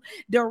show you,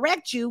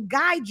 direct you,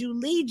 guide you,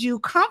 lead you,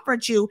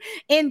 comfort you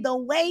in the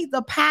way,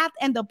 the path,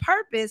 and the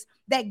purpose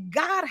that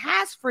God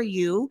has for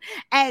you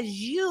as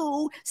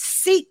you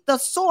seek the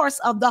source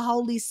of the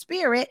Holy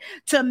Spirit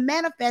to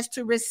manifest,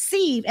 to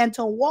receive, and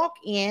to walk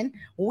in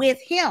with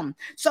him.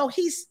 So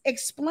he's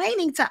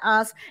explaining to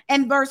us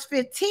in verse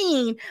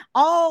 15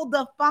 all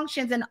the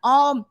functions and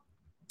all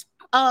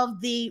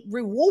of the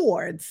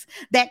rewards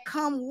that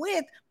come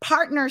with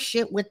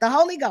partnership with the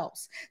Holy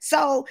Ghost.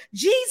 So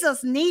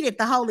Jesus needed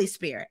the Holy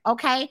Spirit.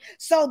 Okay.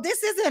 So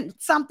this isn't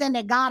something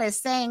that God is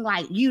saying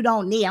like you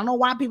don't need. I don't know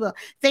why people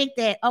think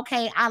that,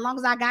 okay, as long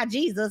as I got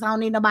Jesus, I don't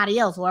need nobody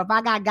else. Or if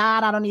I got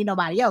God, I don't need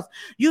nobody else.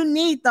 You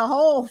need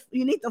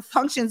the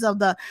functions of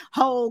the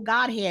whole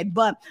Godhead,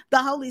 but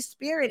the Holy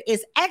Spirit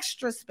is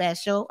extra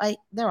special.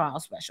 They're all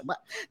special, but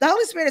the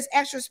Holy Spirit is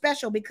extra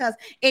special because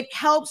it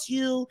helps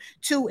you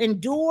to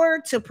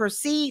endure, to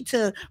proceed,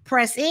 to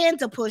press in,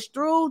 to push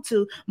through,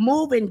 to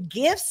move in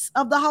gifts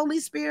of the Holy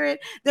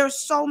Spirit. There's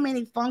so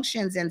many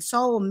functions and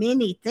so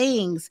many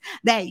things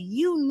that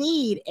you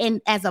need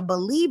as a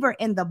believer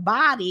in the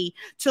body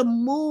to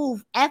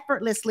move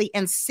effortlessly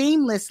and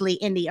seamlessly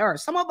in the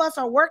earth. Some of us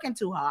are working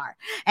too hard,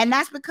 and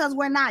that's because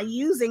we're not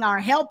using our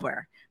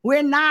helper.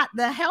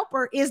 The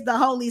helper is the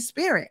Holy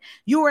Spirit.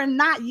 You are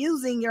not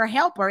using your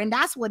helper, and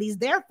that's what he's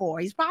there for.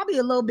 He's probably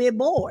a little bit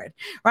bored,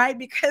 right?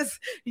 Because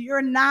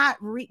you're not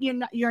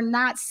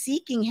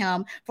seeking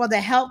him for the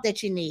help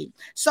that you need.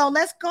 So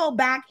let's go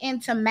back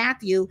into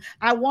Matthew.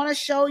 I want to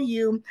show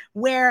you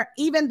where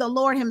even the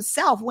Lord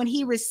himself, when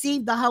he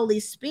received the Holy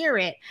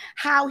Spirit,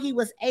 how he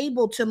was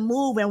able to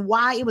move and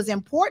why it was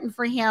important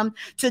for him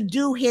to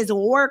do his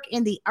work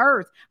in the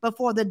earth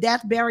before the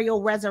death,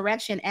 burial,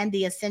 resurrection, and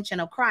the ascension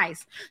of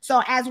Christ.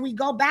 So as we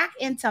go back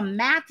into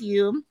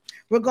Matthew,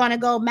 we're going to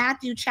go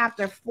Matthew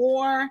chapter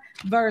 4,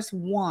 verse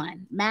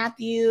 1.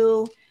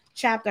 Matthew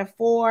chapter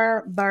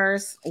 4,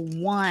 verse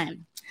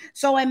 1.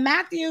 So in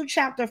Matthew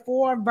chapter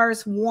 4,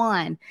 verse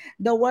 1,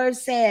 the word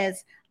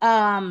says,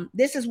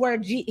 this is where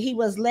he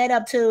was led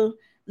out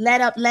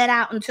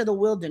into the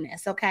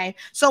wilderness. Okay.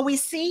 So we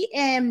see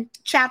in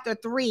chapter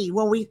 3,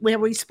 where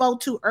we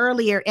spoke to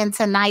earlier in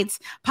tonight's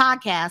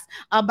podcast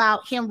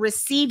about him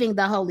receiving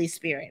the Holy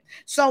Spirit.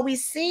 So we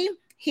see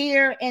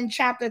here in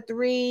chapter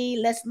 3,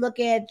 let's look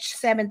at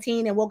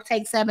 17, and we'll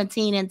take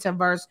 17 into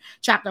verse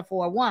chapter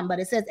 4:1. But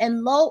it says,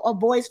 and lo, a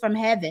voice from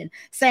heaven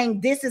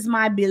saying, this is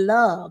my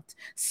beloved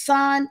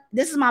son,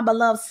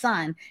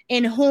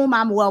 in whom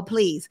I'm well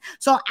pleased.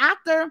 So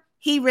after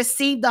he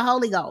received the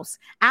Holy Ghost,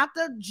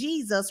 after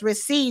Jesus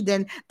received,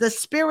 and the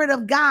Spirit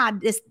of God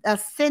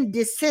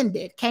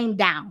descended, came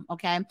down,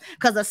 okay?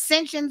 Because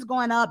ascension's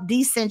going up,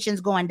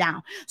 descension's going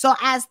down. So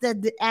as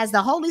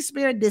the Holy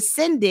Spirit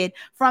descended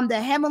from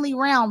the heavenly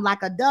realm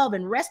like a dove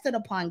and rested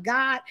upon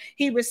God,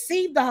 he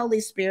received the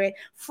Holy Spirit.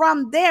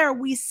 From there,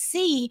 we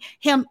see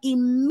him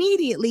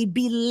immediately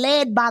be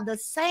led by the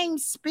same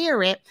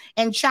Spirit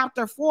in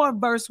chapter 4,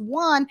 verse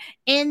 1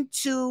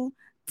 into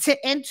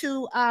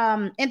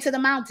the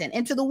mountain,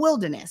 into the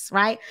wilderness,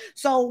 right?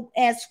 So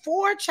as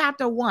 4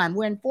 chapter 1,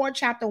 when 4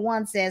 chapter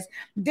 1 says,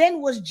 then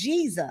was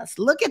Jesus,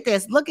 look at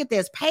this,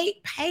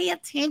 pay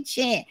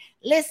attention.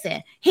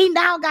 Listen, he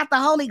now got the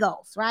Holy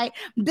Ghost, right?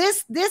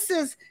 This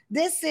is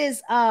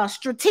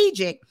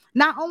strategic.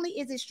 Not only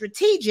is it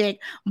strategic,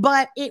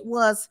 but it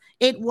was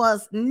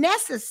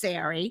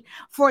necessary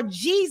for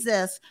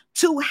Jesus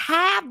to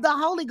have the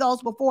Holy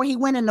Ghost before he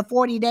went into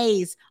 40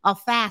 days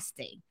of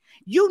fasting.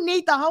 You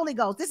need the Holy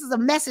Ghost. This is a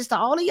message to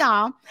all of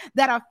y'all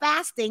that are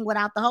fasting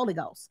without the Holy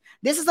Ghost.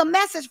 This is a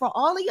message for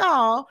all of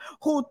y'all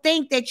who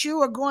think that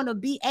you are going to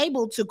be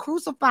able to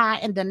crucify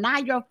and deny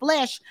your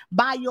flesh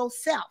by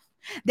yourself.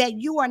 That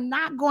you are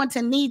not going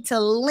to need to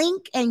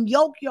link and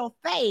yoke your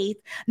faith,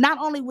 not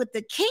only with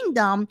the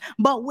kingdom,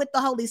 but with the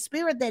Holy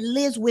Spirit that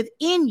lives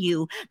within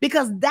you,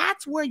 because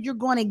that's where you're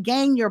going to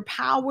gain your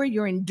power,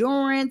 your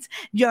endurance,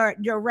 your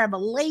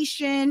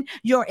revelation,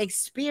 your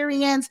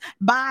experience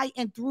by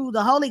and through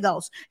the Holy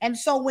Ghost. And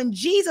so when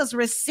Jesus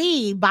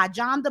received by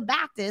John the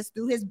Baptist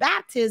through his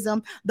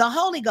baptism, the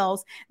Holy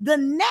Ghost, the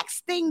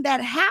next thing that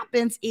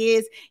happens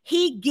is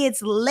he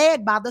gets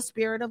led by the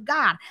Spirit of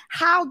God.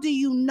 How do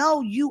you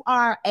know you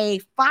are a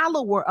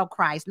follower of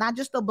Christ, not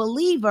just a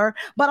believer,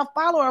 but a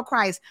follower of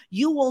Christ?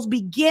 You will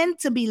begin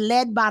to be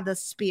led by the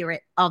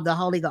Spirit of the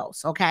Holy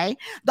Ghost. Okay.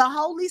 The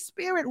Holy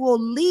Spirit will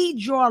lead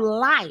your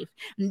life.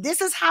 This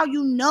is how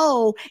you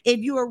know if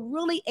you are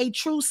really a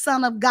true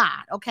son of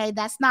God. Okay.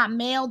 That's not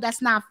male.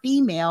 That's not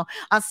female.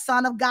 A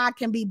son of God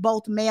can be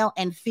both male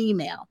and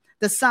female.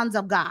 The sons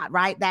of God,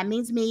 right? That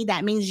means me.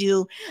 That means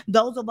you.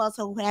 Those of us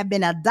who have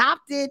been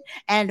adopted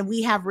and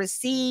we have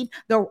received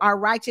our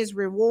righteous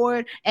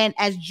reward and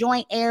as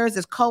joint heirs,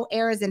 as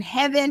co-heirs in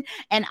heaven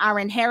and our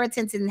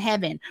inheritance in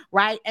heaven,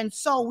 right? And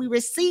so we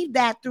receive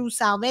that through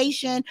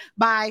salvation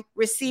by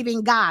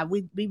receiving God.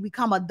 We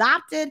become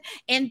adopted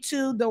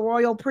into the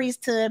royal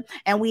priesthood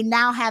and we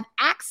now have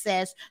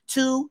access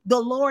to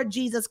the Lord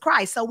Jesus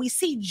Christ. So we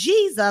see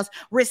Jesus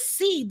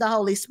receive the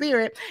Holy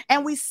Spirit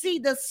and we see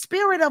the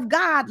Spirit of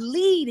God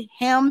lead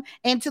him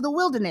into the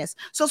wilderness.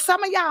 So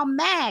some of y'all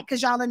mad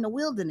because y'all in the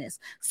wilderness.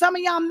 Some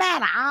of y'all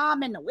mad,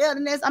 I'm in the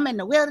wilderness, I'm in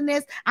the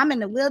wilderness, I'm in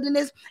the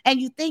wilderness.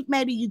 And you think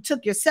maybe you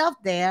took yourself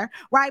there,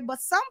 right?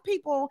 But some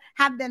people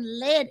have been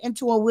led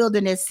into a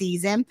wilderness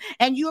season,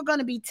 and you're going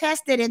to be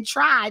tested and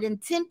tried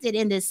and tempted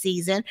in this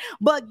season,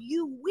 but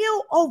you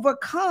will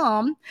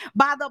overcome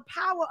by the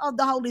power of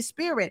the Holy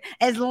Spirit.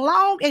 As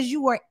long as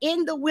you are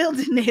in the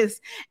wilderness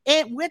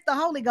and with the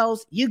Holy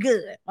Ghost, you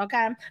good.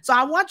 Okay. So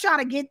I want y'all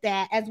to get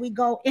that as we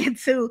go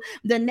into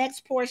the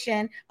next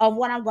portion of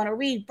what I'm going to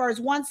read. Verse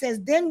 1 says,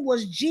 then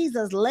was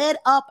Jesus led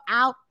up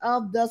out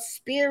of the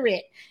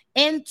Spirit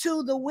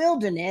into the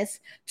wilderness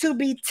to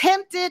be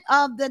tempted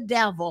of the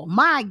devil.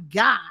 My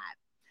God.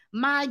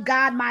 My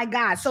God, my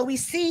God. So we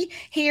see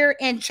here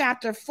in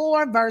chapter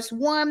 4, verse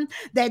 1,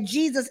 that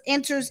Jesus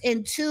enters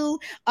into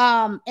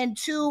a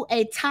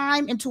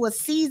time, into a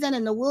season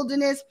in the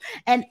wilderness.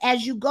 And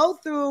as you go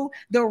through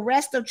the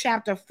rest of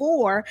chapter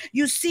 4,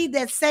 you see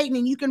that Satan,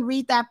 and you can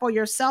read that for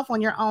yourself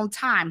on your own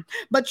time,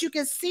 but you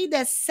can see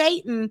that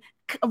Satan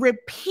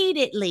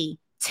repeatedly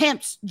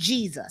tempts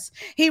Jesus.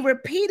 He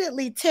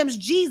repeatedly tempts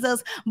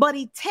Jesus, but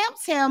he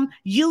tempts him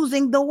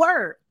using the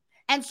word.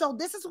 And so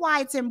this is why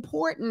it's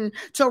important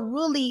to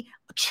really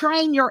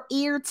train your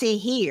ear to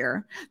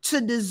hear,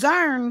 to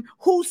discern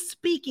who's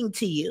speaking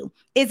to you.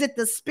 Is it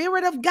the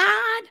Spirit of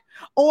God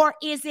or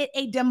is it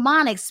a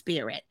demonic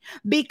spirit?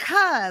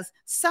 Because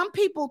some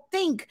people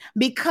think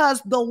because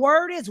the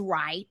word is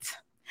right,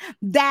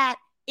 that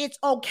it's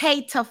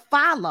okay to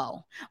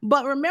follow.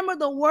 But remember,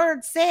 the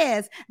word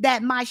says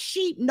that my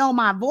sheep know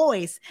my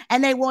voice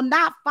and they will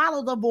not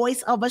follow the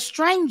voice of a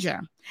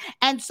stranger.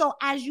 And so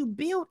as you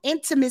build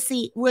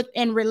intimacy with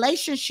and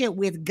relationship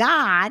with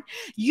God,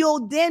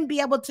 you'll then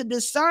be able to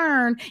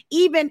discern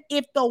even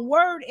if the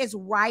word is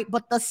right,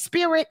 but the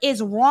spirit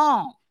is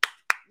wrong.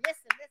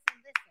 Listen.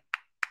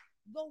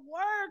 The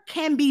word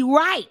can be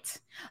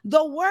right.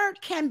 The word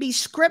can be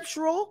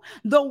scriptural.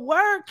 The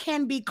word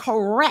can be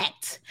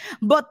correct,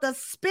 but the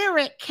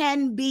spirit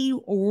can be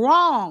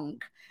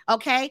wrong.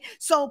 Okay,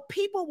 so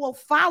people will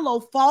follow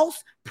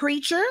false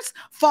preachers,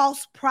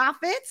 false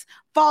prophets,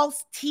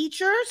 false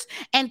teachers,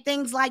 and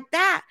things like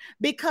that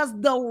because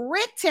the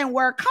written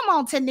word, come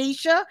on,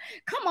 Tanisha,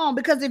 come on,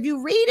 because if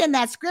you read in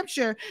that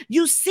scripture,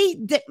 you see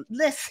that,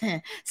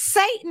 listen,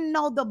 Satan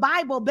knows the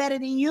Bible better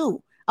than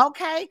you.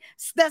 Okay,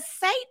 the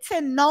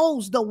Satan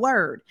knows the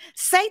word.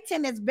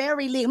 Satan is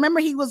very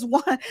remember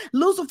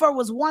Lucifer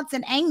was once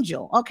an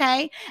angel.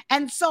 Okay,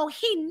 and so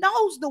he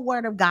knows the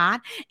word of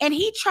God, and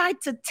he tried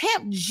to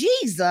tempt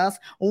Jesus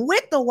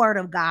with the word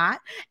of God,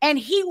 and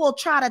he will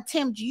try to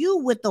tempt you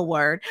with the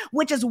word,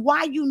 which is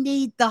why you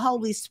need the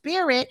Holy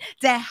Spirit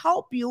to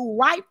help you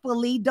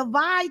rightfully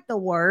divide the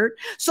word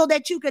so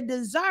that you can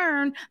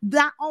discern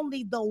not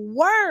only the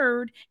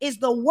word is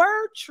the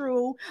word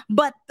true,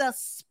 but the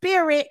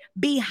spirit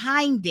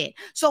behind it.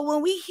 So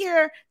when we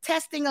hear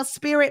testing a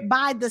spirit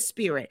by the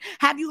Spirit,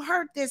 have you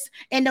heard this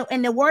in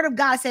the word of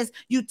God says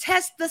you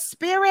test the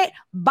spirit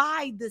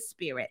by the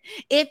Spirit.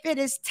 If it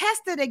is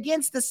tested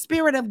against the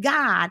Spirit of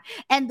God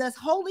and the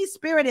Holy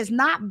Spirit is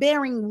not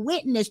bearing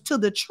witness to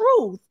the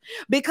truth,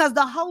 because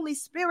the Holy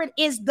Spirit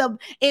is the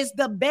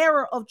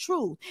bearer of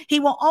truth. He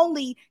will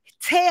only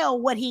tell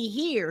what he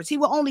hears. He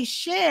will only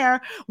share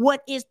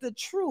what is the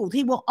truth.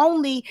 He will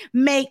only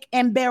make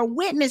and bear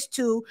witness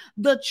to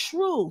the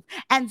truth.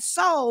 And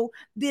so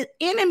the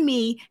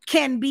enemy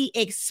can be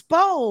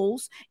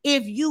exposed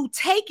if you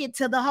take it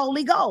to the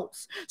Holy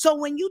Ghost. So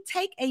when you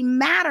take a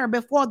matter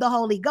before the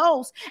Holy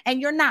Ghost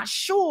and you're not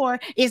sure,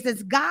 is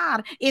this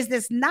God? Is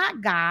this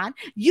not God?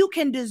 You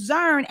can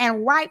discern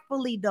and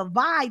rightfully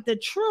divide the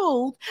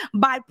truth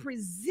by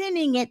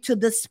presenting it to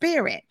the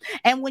Spirit.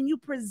 And when you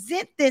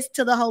present this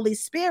to the Holy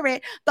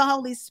Spirit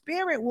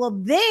will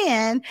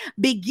then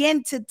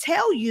begin to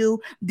tell you,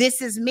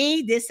 this is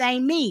me, this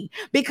ain't me,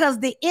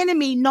 because the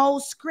enemy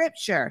knows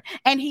scripture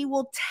and he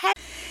will tell.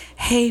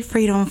 Hey,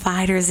 freedom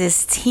fighters,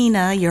 it's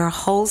Tina, your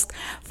host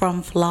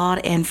from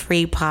Flawed and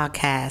Free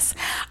Podcast.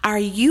 Are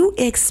you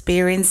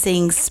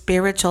experiencing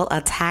spiritual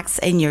attacks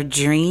in your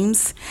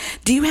dreams?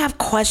 Do you have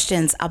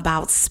questions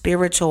about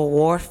spiritual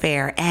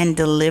warfare and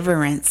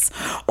deliverance?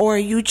 Or are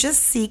you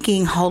just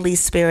seeking Holy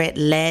Spirit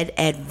led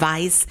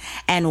advice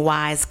and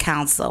wise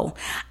counsel?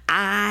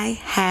 I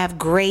have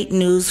great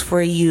news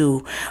for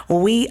you.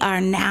 We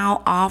are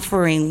now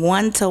offering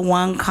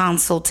one-to-one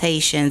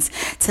consultations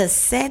to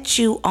set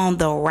you on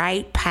the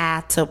right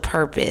path to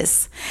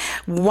purpose.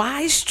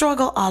 Why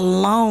struggle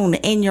alone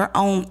in your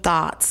own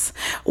thoughts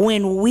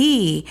when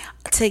we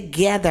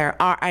together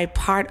are a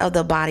part of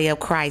the body of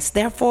Christ?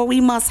 Therefore,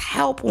 we must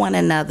help one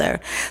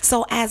another.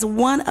 So as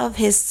one of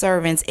his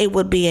servants, it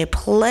would be a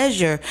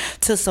pleasure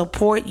to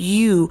support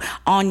you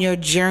on your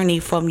journey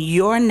from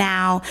your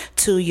now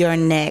to your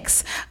next.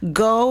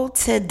 Go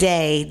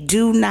today,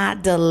 do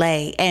not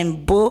delay,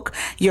 and book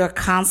your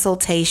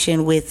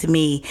consultation with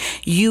me.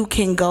 You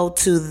can go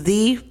to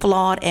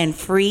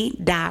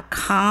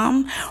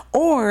theflawedandfree.com,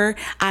 or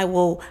I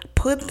will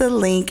put the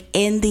link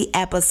in the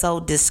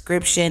episode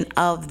description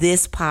of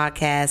this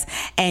podcast,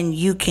 and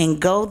you can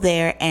go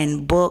there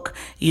and book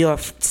your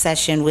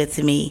session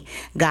with me.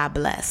 God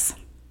bless.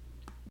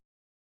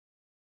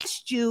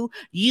 You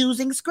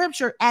using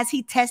scripture as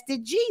he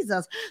tested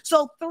Jesus.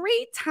 So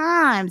 3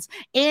 times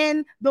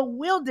in the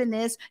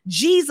wilderness,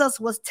 Jesus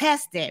was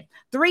tested.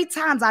 3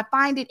 times. I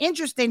find it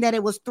interesting that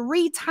it was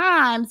 3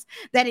 times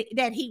that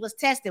he was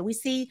tested. We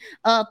see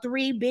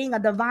 3 being a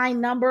divine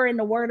number in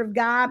the word of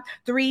God,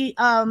 3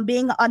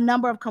 being a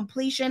number of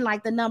completion,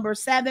 like the number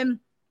 7.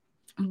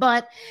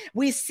 But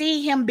we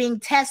see him being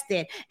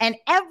tested. And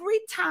every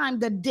time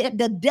the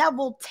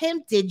devil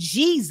tempted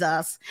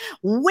Jesus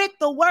with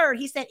the word,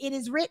 he said, it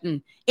is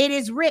written, it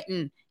is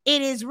written,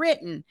 it is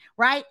written,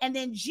 right? And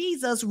then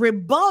Jesus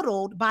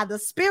rebutted by the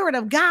Spirit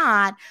of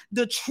God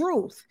the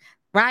truth.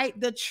 Right?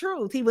 The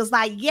truth. He was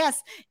like,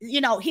 yes, he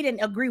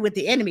didn't agree with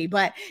the enemy,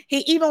 but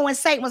even when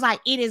Satan was like,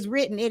 it is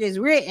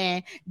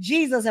written,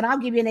 Jesus, and I'll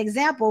give you an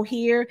example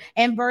here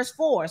in verse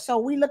 4. So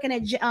we're looking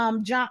at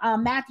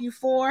Matthew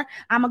 4.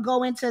 I'm going to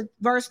go into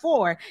verse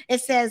 4. It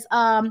says,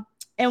 and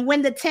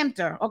when the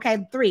tempter,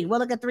 3, we'll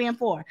look at 3 and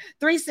 4.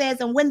 3 says,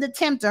 and when the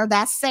tempter,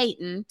 that's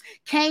Satan,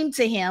 came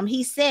to him,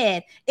 he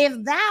said, if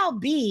thou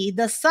be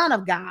the Son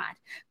of God,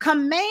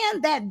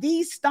 command that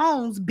these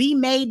stones be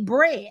made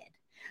bread.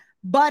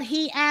 But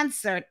he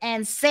answered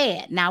and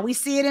said, now we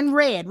see it in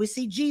red. We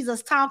see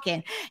Jesus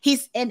talking. He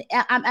said,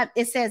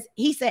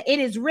 it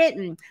is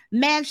written,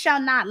 man shall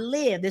not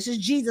live. This is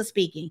Jesus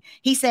speaking.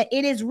 He said,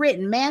 it is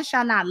written, man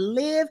shall not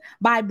live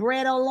by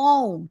bread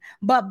alone,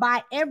 but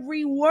by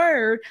every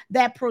word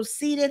that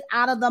proceeded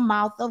out of the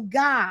mouth of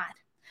God.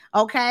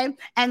 Okay.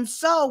 And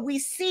so we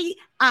see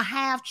a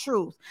half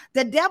truth.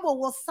 The devil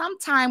will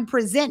sometimes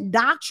present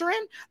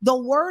doctrine, the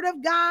word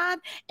of God,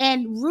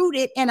 and root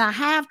it in a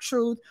half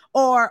truth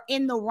or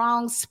in the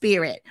wrong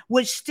spirit,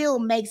 which still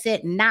makes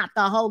it not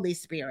the Holy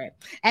Spirit.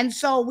 And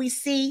so we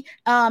see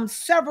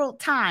several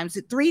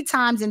times, 3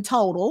 times in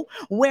total,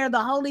 where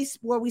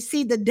we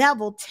see the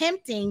devil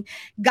tempting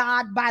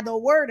God by the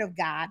word of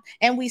God,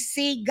 and we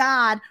see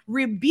God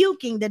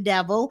rebuking the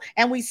devil,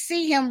 and we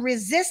see him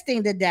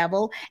resisting the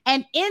devil.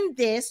 And in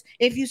this,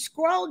 if you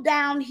scroll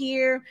down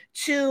here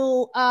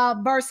to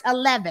verse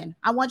 11,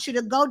 I want you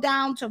to go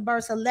down to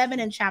verse 11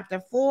 in chapter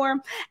 4.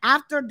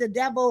 After the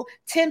devil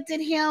tempted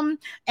him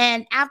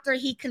and after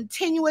he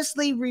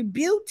continuously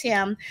rebuked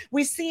him,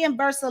 we see in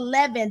verse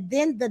 11,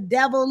 then the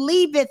devil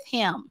leaveth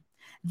him.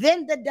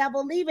 Then the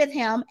devil leaveth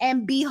him,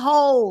 and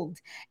behold,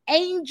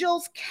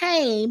 angels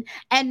came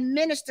and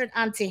ministered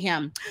unto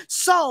him.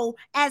 So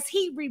as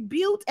he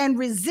rebuked and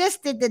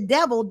resisted the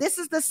devil, this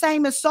is the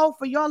same as so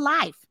for your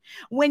life.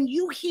 When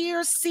you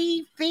hear,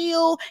 see,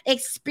 feel,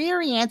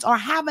 experience, or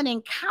have an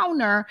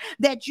encounter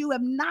that you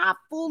have not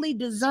fully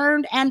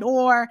discerned and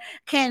or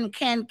can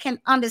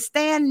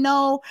understand,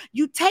 know,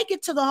 you take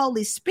it to the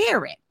Holy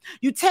Spirit.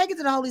 You take it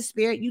to the Holy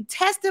Spirit. You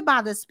test it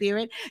by the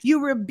Spirit.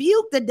 You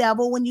rebuke the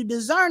devil when you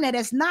discern that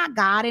it's not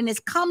God and it's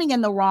coming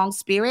in the wrong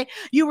spirit.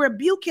 You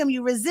rebuke him,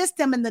 you resist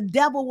him, and the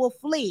devil will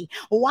flee.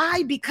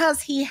 Why?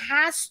 Because he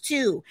has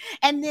to.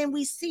 And then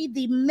we see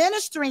the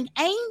ministering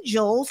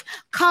angels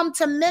come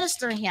to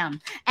minister him.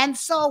 And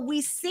so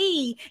we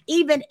see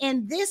even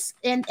in this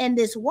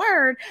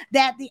word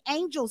that the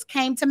angels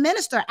came to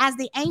minister, as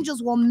the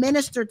angels will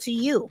minister to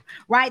you,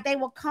 right? They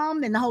will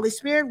come, and the Holy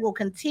Spirit will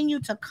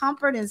continue to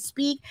comfort and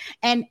speak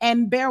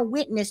and bear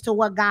witness to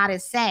what God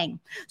is saying.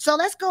 So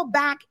let's go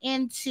back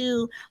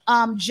into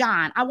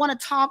John. I want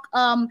to talk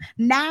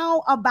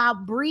now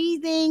about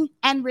breathing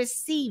and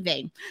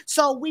receiving.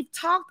 So we've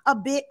talked a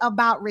bit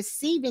about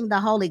receiving the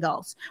Holy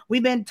Ghost.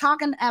 We've been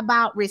talking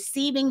about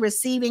receiving,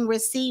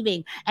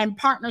 and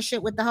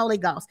partnership with the Holy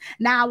Ghost.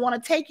 Now I want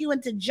to take you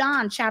into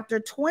John chapter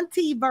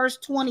 20, verse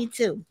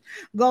 22.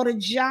 Go to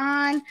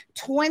John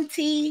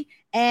 20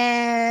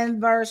 and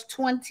verse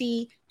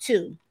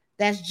 22.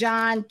 That's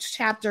John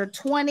chapter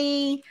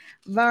 20,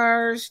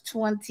 verse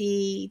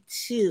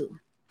 22.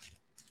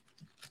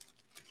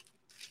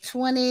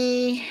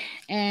 20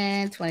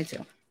 and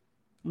 22.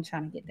 I'm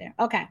trying to get there.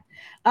 Okay.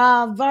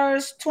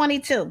 Verse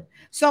 22.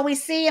 So we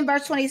see in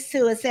verse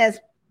 22, it says,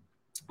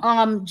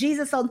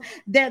 Jesus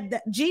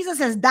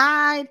has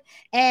died,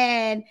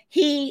 and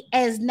he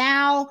has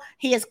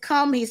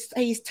come.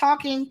 He's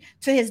talking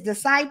to his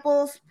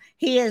disciples.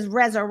 He is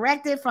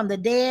resurrected from the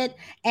dead.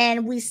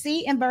 And we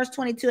see in verse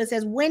 22, it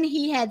says, when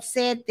he had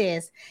said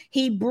this,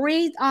 he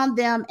breathed on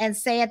them and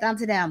saith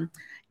unto them,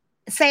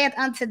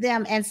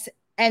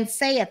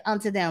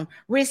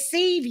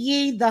 receive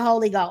ye the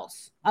Holy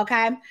Ghost.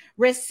 Okay.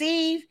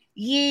 Receive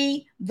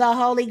ye the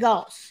Holy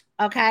Ghost.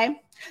 Okay.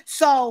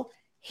 So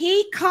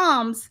he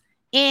comes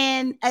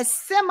in a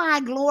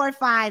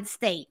semi-glorified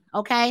state.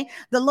 Okay.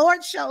 The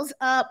Lord shows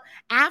up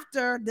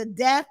after the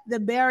death, the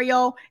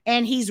burial,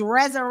 and he's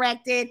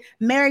resurrected.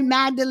 Mary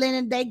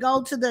Magdalene, they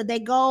go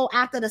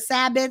after the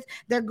Sabbath.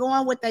 They're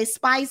going with their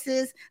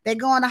spices. They're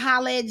going to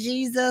holler at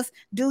Jesus,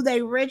 do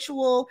their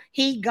ritual.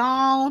 He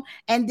gone.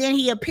 And then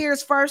he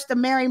appears first to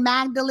Mary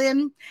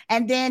Magdalene.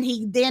 And then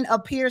he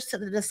appears to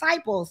the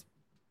disciples.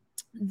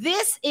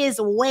 This is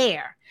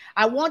where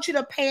I want you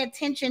to pay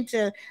attention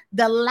to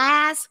the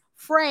last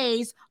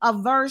phrase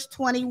of verse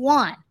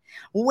 21,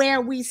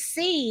 where we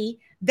see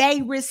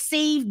they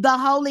received the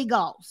Holy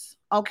Ghost.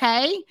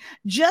 Okay,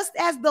 just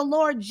as the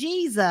Lord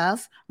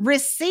Jesus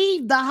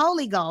received the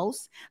Holy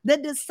Ghost, the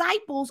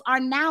disciples are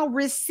now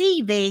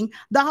receiving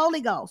the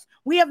Holy Ghost.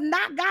 We have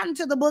not gotten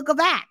to the book of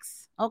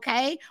Acts,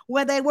 okay,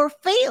 where they were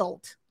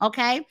filled,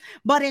 okay,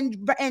 but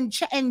in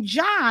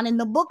John, in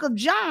the book of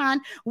John,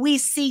 we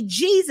see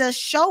Jesus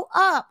show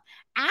up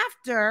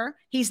after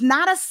he's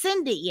not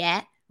ascended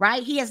yet.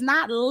 Right? He has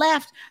not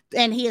left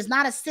and he has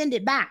not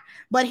ascended back,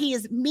 but he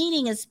is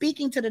meeting and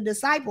speaking to the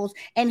disciples,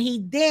 and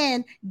he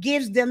then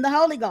gives them the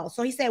Holy Ghost.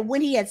 So he said,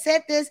 when he had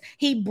said this,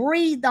 he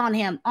breathed on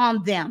them.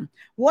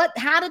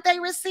 How did they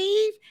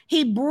receive?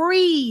 He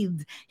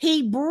breathed.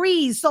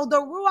 So the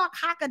Ruach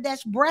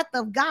HaKodesh, breath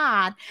of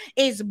God,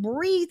 is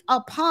breathed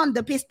upon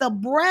it's the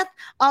breath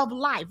of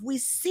life. We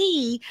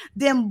see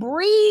them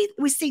breathe.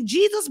 We see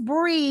Jesus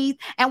breathe,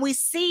 and we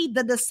see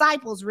the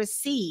disciples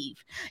receive.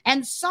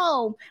 And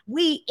so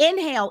we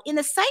inhale in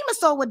the same as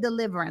so with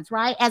deliverance,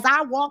 right? As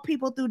I walk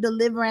people through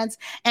deliverance,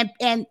 and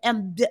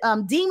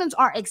demons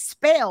are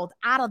expelled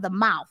out of the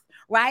mouth.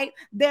 Right?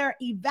 They're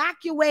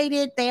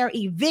evacuated, they're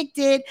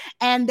evicted,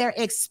 and they're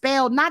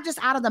expelled, not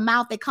just out of the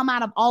mouth. They come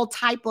out of all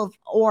type of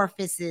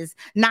orifices,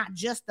 not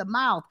just the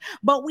mouth.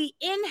 But we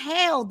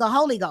inhale the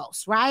Holy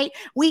Ghost, right?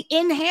 We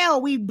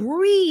inhale, we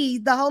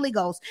breathe the Holy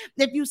Ghost.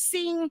 If you've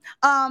seen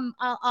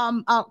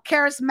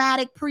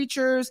charismatic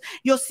preachers,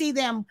 you'll see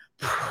them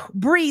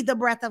breathe the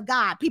breath of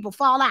God. People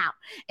fall out,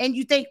 and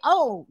you think,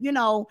 oh,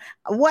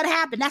 what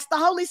happened? That's the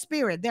Holy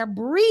Spirit. They're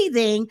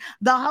breathing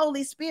the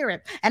Holy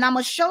Spirit. And I'm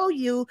going to show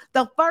you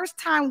the first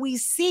time we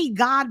see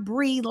God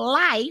breathe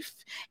life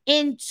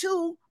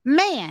into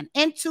man,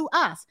 into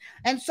us.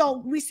 And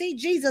so we see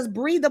Jesus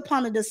breathe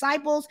upon the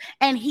disciples,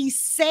 and he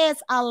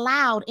says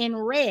aloud in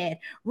red,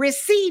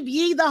 receive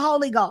ye the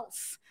Holy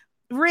Ghost.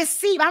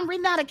 Receive. I'm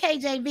reading out of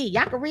KJV.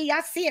 Y'all can read.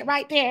 Y'all see it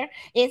right there.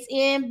 It's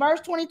in verse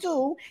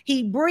 22.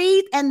 He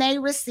breathed and they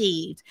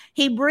received.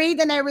 He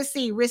breathed and they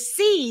received.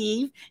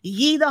 Receive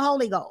ye the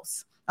Holy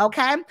Ghost.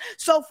 Okay.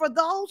 So for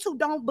those who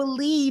don't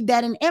believe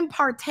that an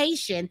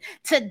impartation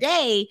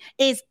today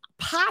is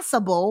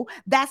possible,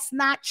 that's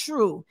not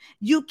true.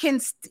 You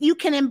can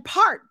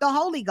impart the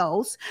Holy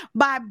Ghost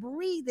by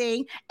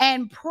breathing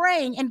and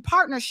praying in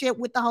partnership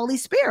with the Holy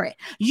Spirit.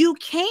 You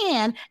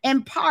can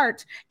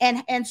impart,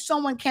 and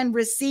someone can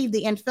receive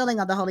the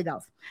infilling of the Holy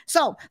Ghost.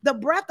 So the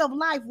breath of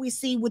life we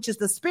see, which is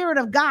the Spirit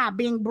of God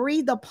being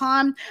breathed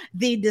upon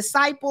the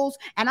disciples.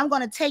 And I'm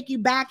going to take you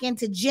back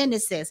into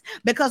Genesis,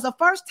 because the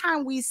first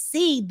time we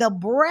see the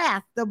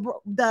breath,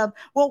 the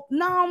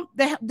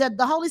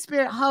Holy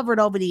Spirit hovered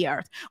over the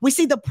earth. We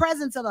see the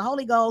presence of the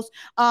Holy Ghost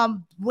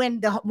when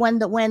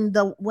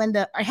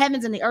the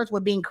heavens and the earth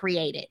were being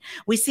created.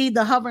 We see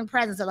the hovering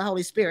presence of the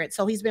Holy Spirit.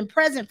 So he's been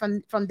present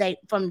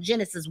from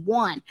Genesis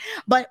 1.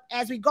 But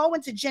as we go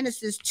into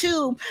Genesis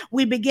 2,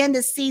 we begin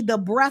to see the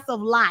breath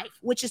of life,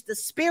 which is the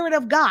Spirit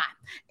of God,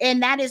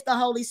 and that is the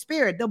Holy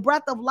Spirit. The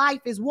breath of life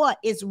is what?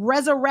 It's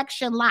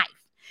resurrection life.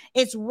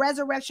 It's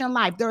resurrection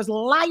life. There's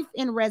life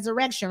in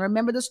resurrection.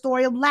 Remember the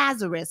story of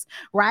Lazarus,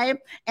 right?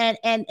 And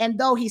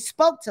though he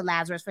spoke to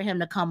Lazarus for him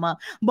to come up,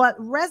 but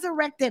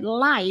resurrected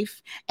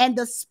life and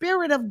the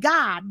Spirit of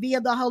God via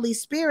the Holy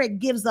Spirit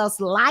gives us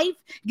life,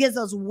 gives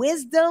us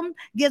wisdom,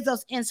 gives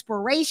us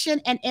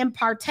inspiration and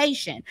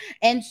impartation.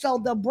 And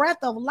so the breath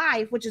of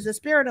life, which is the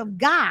Spirit of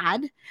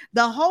God,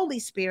 the Holy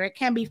Spirit,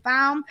 can be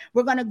found.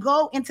 We're going to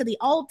go into the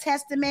Old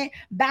Testament,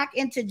 back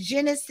into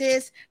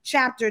Genesis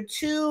chapter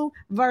 2,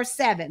 verse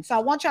 7. So I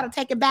want y'all to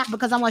take it back,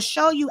 because I'm going to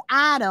show you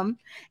Adam,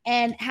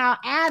 and how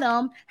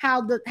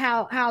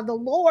the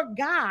Lord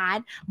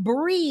God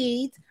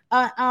breathed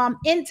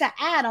into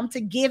Adam to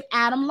give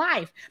Adam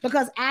life,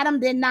 because Adam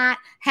did not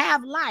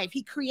have life.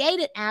 He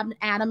created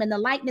Adam in the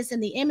likeness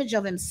and the image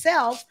of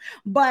himself,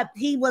 but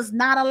he was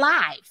not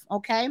alive.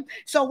 Okay.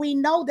 So we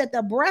know that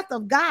the breath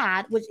of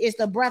God, which is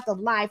the breath of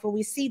life, where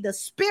we see the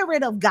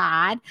Spirit of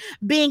God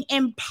being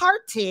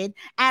imparted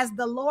as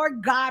the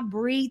Lord God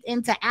breathed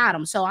into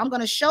Adam. So I'm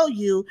going to show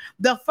you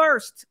the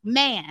first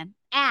man,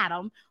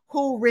 Adam,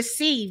 who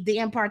received the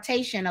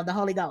impartation of the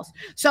Holy Ghost.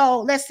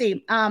 So let's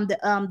see,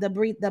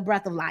 the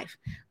breath of life.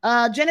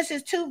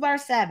 Genesis 2,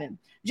 verse 7.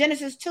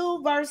 Genesis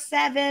 2, verse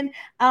 7,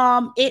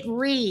 it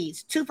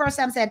reads, 2 verse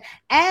 7 said,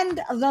 and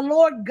the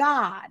Lord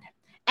God.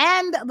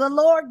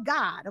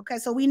 Okay,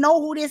 so we know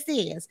who this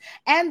is.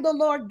 And the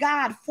Lord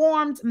God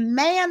formed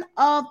man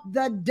of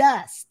the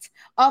dust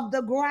of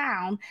the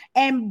ground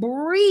and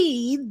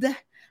breathed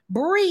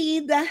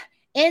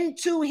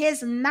into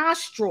his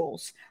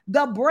nostrils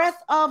the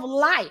breath of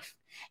life,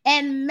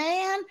 and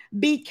man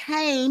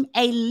became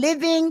a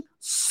living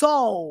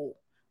soul.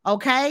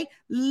 Okay,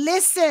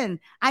 listen.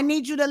 I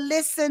need you to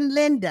listen,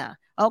 Linda.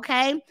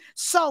 Okay,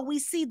 so we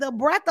see the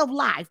breath of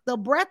life, the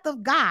breath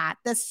of God,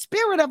 the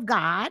Spirit of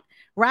God,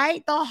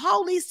 right? The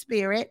Holy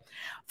Spirit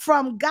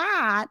from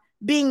God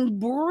being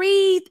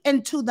breathed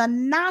into the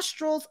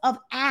nostrils of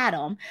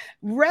Adam,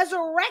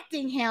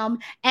 resurrecting him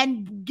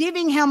and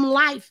giving him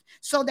life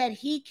so that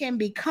he can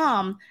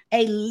become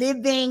a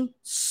living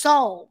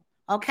soul.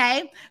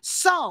 Okay,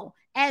 so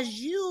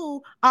as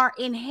you are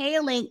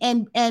inhaling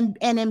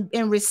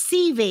and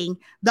receiving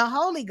the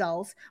Holy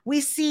Ghost,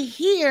 we see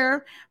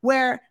here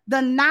where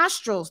the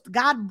nostrils,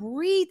 God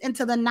breathed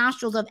into the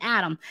nostrils of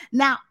Adam.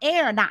 Now,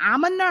 air. Now,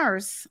 I'm a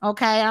nurse.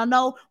 Okay, I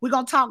know we're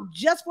gonna talk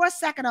just for a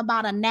second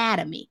about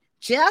anatomy.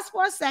 Just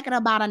for a second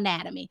about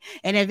anatomy.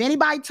 And if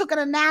anybody took an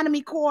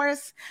anatomy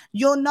course,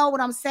 you'll know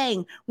what I'm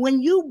saying.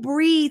 When you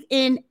breathe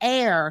in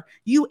air,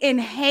 you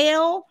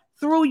inhale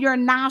through your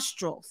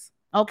nostrils.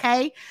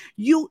 Okay,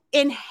 you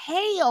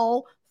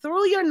inhale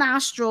through your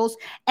nostrils,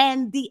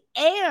 and the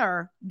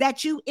air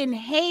that you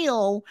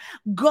inhale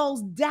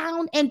goes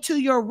down into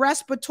your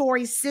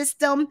respiratory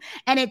system,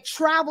 and it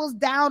travels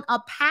down a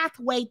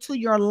pathway to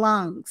your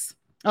lungs.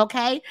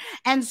 Okay.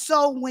 And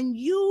so when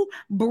you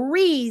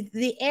breathe,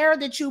 the air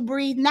that you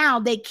breathe now,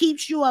 that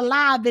keeps you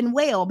alive and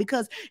well,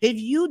 because if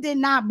you did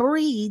not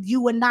breathe,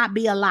 you would not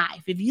be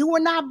alive. If you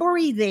were not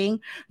breathing,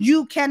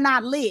 you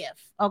cannot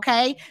live.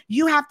 Okay.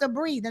 You have to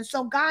breathe. And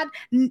so God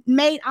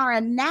made our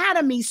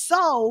anatomy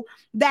so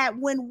that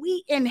when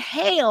we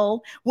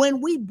inhale, when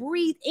we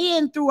breathe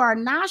in through our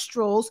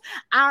nostrils,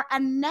 our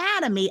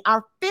anatomy,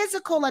 our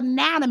physical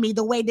anatomy,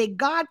 the way that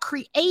God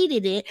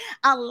created it,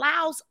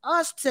 allows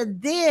us to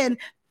then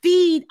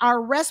feed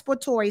our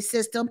respiratory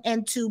system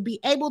and to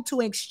be able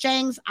to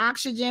exchange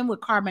oxygen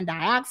with carbon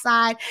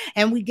dioxide.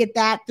 And we get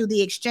that through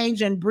the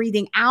exchange and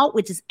breathing out,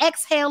 which is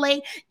exhaling,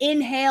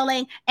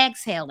 inhaling,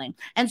 exhaling.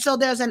 And so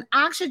there's an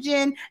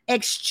oxygen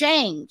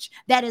exchange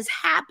that is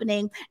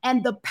happening,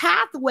 and the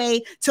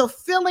pathway to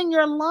filling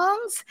your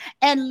lungs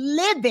and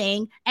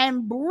living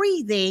and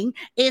breathing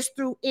is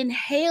through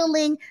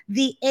inhaling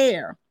the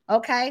air.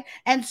 Okay.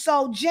 And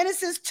so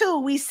Genesis 2,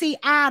 we see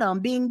Adam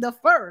being the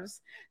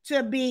first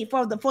to be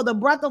for the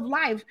breath of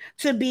life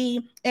to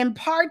be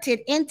imparted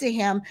into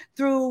him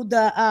through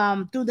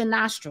the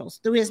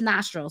nostrils, through his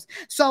nostrils.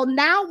 So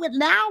now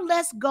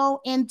let's go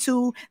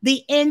into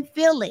the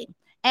infilling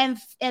and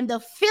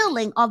the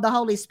filling of the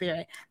Holy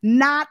Spirit.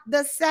 Not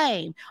the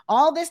same.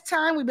 All this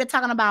time we've been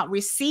talking about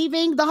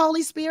receiving the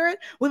Holy Spirit.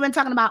 We've been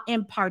talking about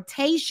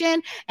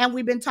impartation, and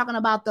we've been talking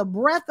about the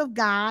breath of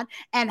God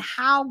and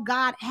how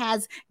God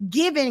has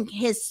given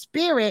his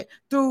spirit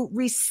through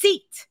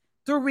receipt.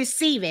 Through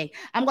receiving.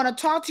 I'm going to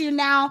talk to you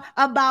now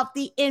about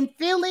the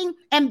infilling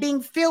and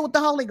being filled with the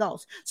Holy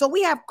Ghost. So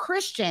we have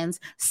Christians,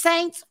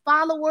 saints,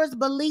 followers,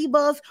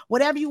 believers,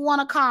 whatever you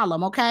want to call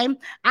them, okay?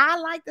 I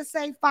like to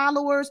say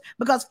followers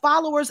because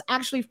followers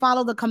actually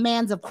follow the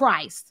commands of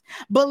Christ.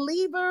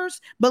 Believers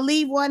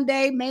believe one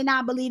day, may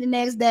not believe the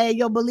next day.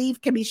 Your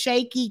belief can be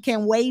shaky,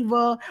 can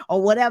waver,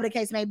 or whatever the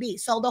case may be.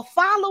 So the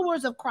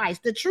followers of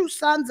Christ, the true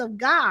sons of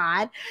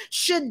God,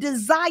 should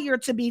desire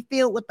to be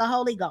filled with the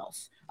Holy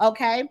Ghost.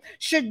 Okay,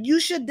 you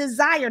should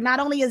desire, not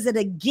only is it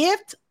a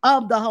gift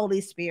of the Holy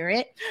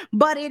Spirit,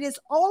 but it is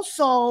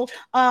also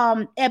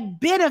a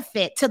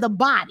benefit to the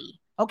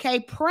body. Okay,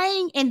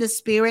 praying in the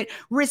Spirit,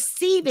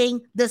 receiving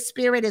the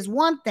Spirit is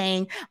one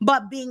thing,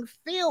 but being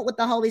filled with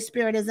the Holy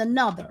Spirit is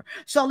another.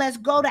 So let's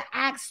go to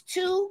Acts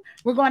 2.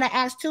 We're going to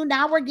Acts 2.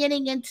 Now we're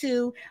getting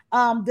into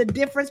the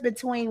difference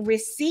between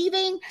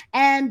receiving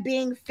and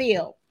being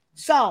filled.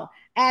 So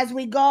as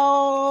we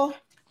go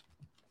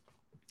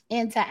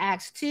into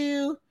Acts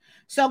 2.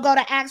 So go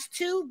to Acts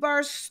 2,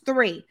 verse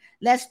 3.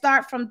 Let's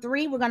start from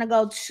 3. We're going to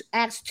go to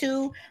Acts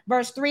 2,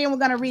 verse 3, and we're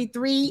going to read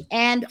 3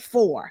 and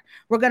 4.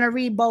 We're going to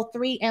read both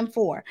 3 and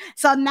 4.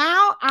 So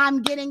now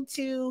I'm getting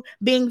to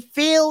being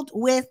filled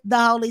with the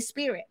Holy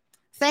Spirit.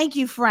 Thank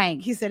you,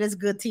 Frank. He said it's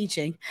good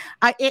teaching.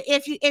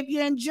 If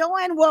you're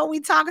enjoying what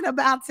we're talking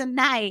about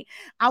tonight,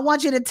 I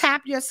want you to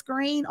tap your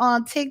screen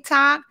on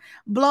TikTok,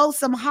 blow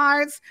some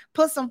hearts,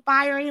 put some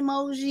fire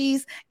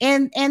emojis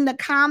in the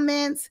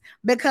comments,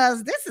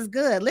 because this is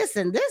good.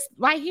 Listen, this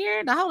right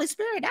here, the Holy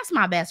Spirit, that's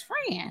my best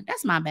friend.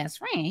 That's my best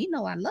friend. You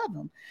know I love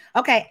him.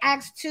 Okay,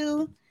 Acts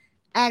 2,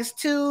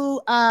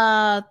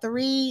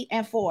 3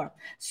 and 4.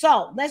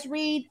 So let's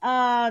read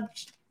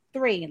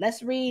 3.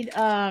 Let's read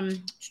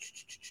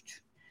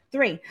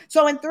 3.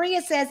 So in 3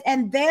 it says,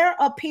 and there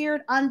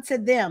appeared unto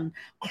them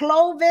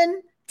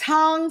cloven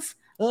tongues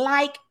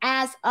like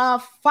as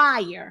of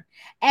fire,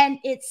 and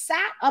it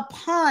sat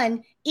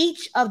upon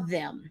each of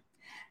them.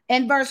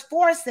 And verse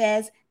 4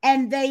 says,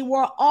 and they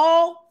were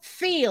all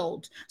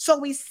filled. So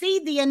we see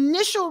the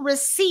initial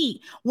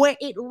receipt where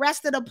it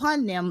rested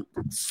upon them,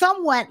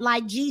 somewhat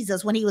like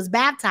Jesus when he was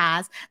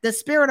baptized, the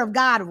Spirit of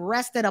God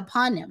rested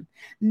upon him.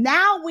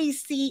 Now we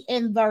see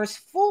in verse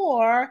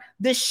 4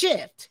 the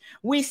shift.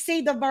 We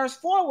see the verse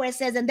 4 where it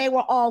says, and they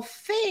were all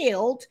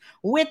filled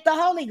with the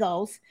Holy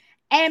Ghost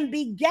and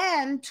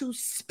began to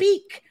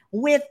speak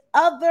with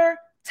other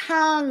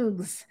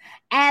tongues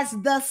as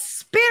the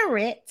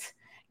Spirit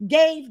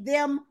gave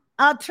them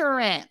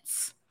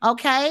utterance.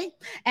 Okay.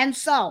 And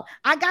so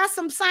I got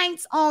some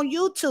saints on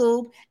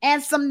YouTube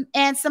and some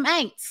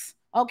ain'ts.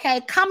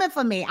 Okay, coming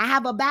for me. I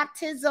have a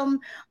baptism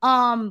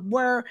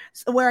where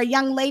a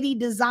young lady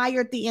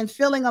desired the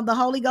infilling of the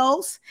Holy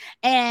Ghost,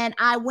 and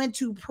I went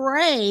to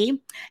pray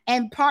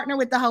and partner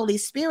with the Holy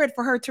Spirit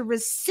for her to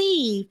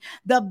receive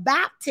the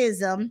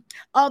baptism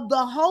of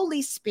the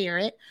Holy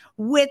Spirit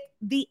with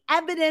the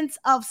evidence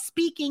of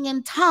speaking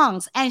in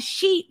tongues, and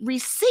she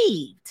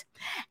received.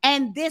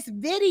 And this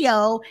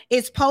video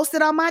is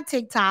posted on my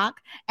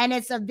TikTok, and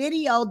it's a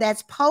video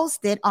that's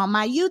posted on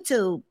my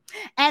YouTube.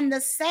 And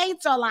the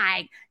saints are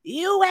like,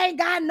 you ain't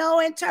got no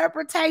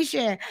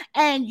interpretation,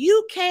 and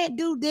you can't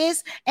do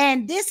this,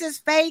 and this is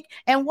fake,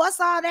 and what's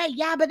all that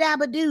yabba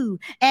dabba do,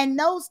 and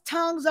those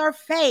tongues are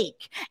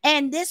fake,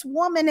 and this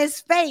woman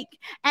is fake,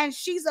 and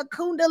she's a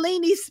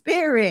Kundalini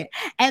spirit,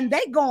 and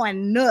they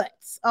going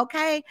nuts.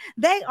 Okay,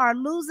 they are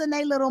losing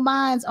their little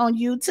minds on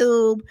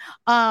YouTube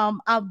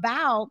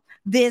about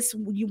this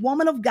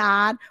woman of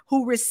God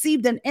who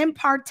received an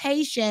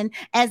impartation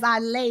as I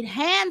laid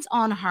hands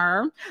on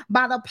her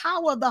by the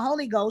power of the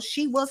Holy Ghost.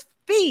 She was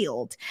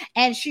filled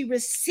and she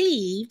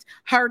received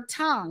her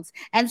tongues.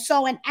 And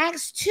so in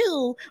Acts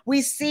 2,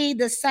 we see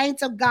the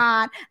saints of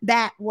God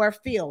that were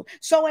filled.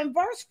 So in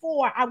verse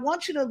 4, I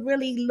want you to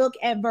really look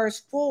at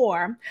verse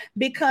 4,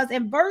 because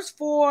in verse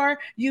 4,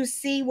 you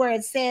see where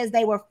it says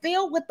they were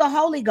filled with the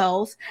Holy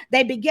Ghost.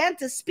 They began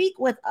to speak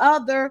with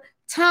other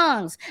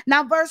tongues.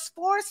 Now, verse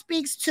 4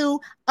 speaks to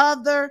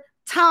other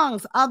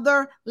tongues,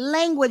 other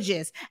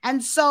languages.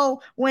 And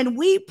so when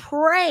we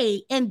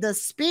pray in the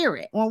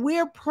spirit, when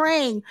we're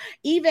praying,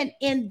 even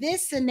in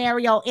this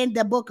scenario in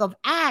the book of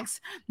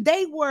Acts,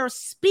 they were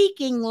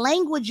speaking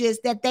languages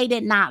that they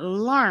did not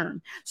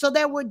learn. So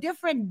there were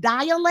different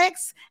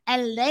dialects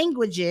and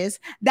languages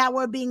that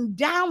were being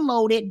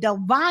downloaded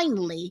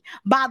divinely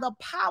by the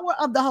power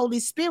of the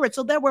Holy Spirit.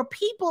 So there were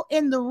people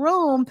in the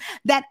room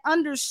that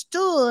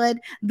understood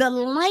the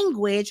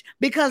language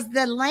because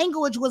the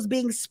language was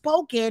being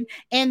spoken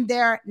in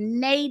their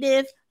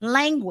native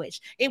language.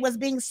 It was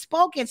being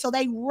spoken. So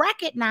they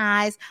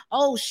recognized,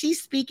 oh,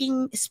 she's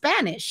speaking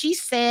Spanish. She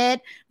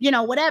said,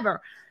 whatever.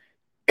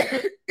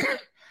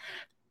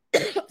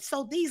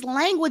 So these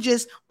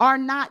languages are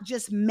not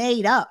just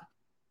made up.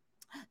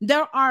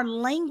 There are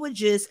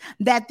languages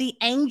that the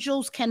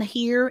angels can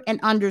hear and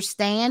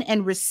understand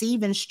and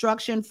receive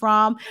instruction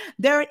from.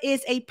 There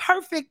is a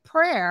perfect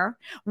prayer,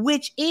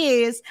 which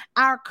is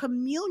our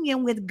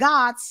communion with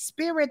God,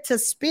 spirit to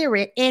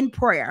spirit in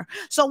prayer.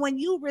 So when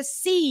you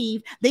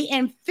receive the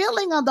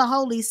infilling of the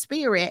Holy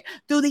Spirit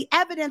through the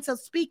evidence of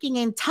speaking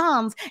in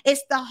tongues,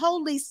 it's the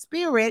Holy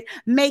Spirit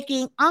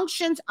making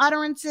unctions,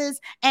 utterances,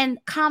 and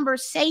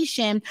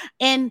conversation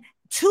and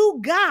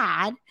to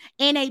God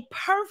in a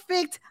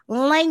perfect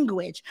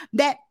language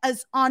that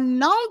is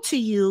unknown to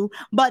you,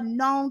 but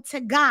known to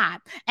God.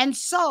 And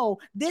so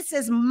this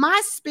is my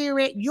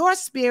spirit, your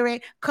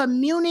spirit,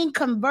 communing,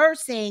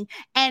 conversing,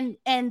 and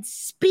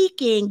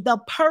speaking the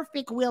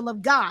perfect will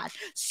of God.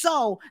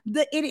 So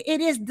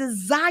it is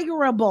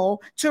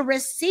desirable to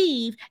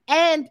receive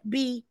and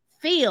be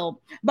filled.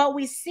 But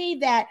we see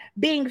that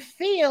being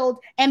filled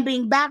and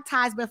being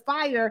baptized by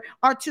fire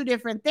are two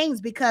different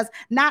things, because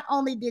not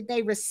only did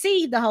they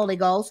receive the Holy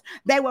Ghost,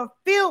 they were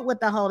filled with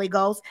the Holy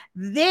Ghost,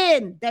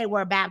 then they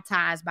were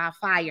baptized by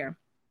fire.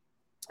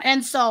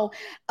 And so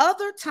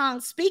other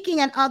tongues, speaking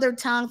in other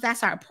tongues,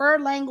 that's our prayer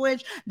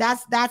language.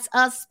 That's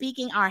us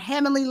speaking our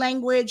heavenly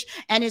language.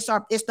 And it's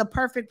the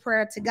perfect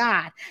prayer to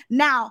God.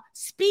 Now,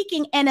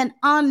 speaking in an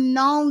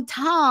unknown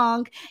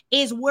tongue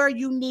is where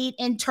you need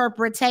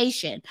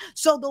interpretation.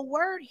 So the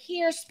word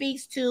here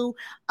speaks to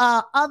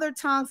other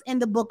tongues in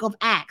the book of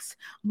Acts.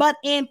 But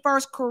in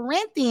 1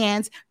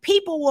 Corinthians,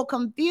 people will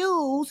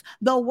confuse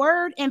the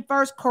word in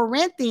 1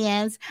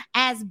 Corinthians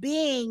as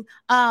being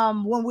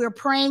when we're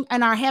praying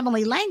in our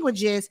heavenly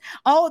languages,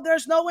 oh,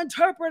 there's no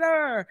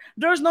interpreter.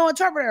 There's no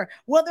interpreter.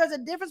 Well, there's a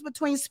difference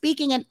between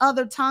speaking in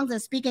other tongues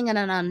and speaking in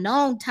an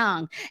unknown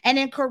tongue. And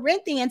in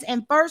Corinthians,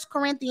 in 1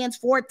 Corinthians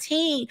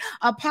 14,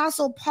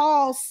 Apostle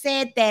Paul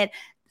said that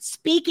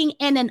speaking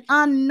in an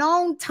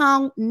unknown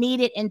tongue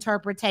needed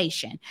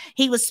interpretation.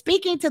 He was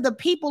speaking to the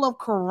people of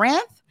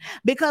Corinth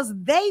because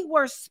they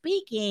were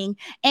speaking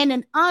in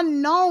an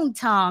unknown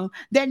tongue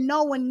that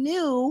no one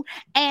knew,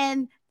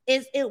 and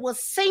it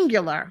was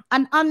singular,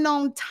 an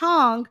unknown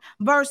tongue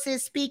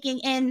versus speaking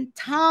in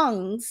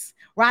tongues,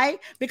 right?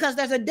 Because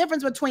there's a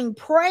difference between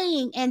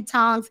praying in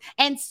tongues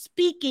and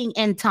speaking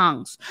in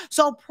tongues.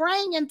 So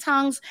praying in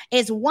tongues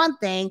is one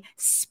thing.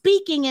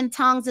 Speaking in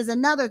tongues is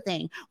another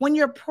thing. When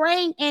you're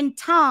praying in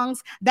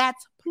tongues,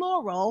 that's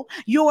plural,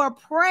 you're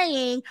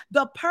praying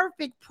the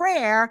perfect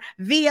prayer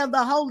via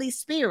the Holy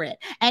Spirit,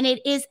 and it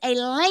is a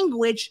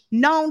language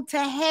known to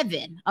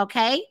heaven.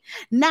 Okay.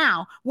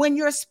 Now, when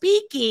you're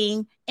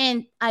speaking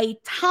in a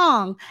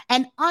tongue,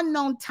 an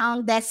unknown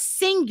tongue, that's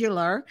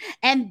singular,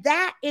 and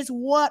that is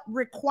what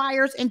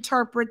requires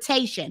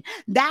interpretation.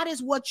 That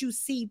is what you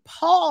see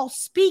Paul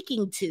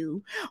speaking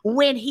to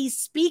when he's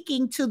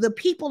speaking to the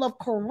people of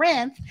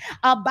Corinth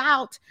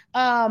about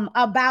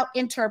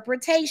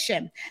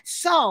interpretation.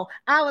 So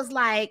I was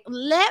like,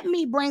 let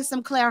me bring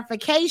some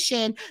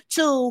clarification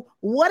to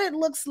what it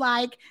looks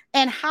like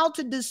and how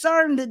to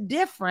discern the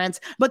difference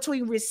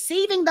between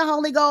receiving the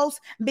Holy Ghost,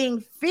 being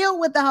filled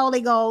with the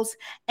Holy Ghost,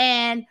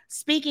 and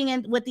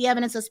speaking with the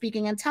evidence of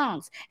speaking in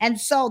tongues. And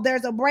so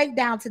there's a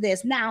breakdown to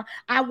this. Now,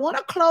 I want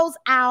to close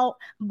out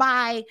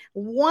by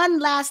one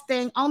last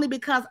thing, only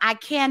because I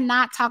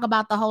cannot talk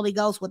about the Holy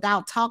Ghost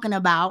without talking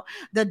about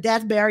the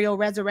death, burial,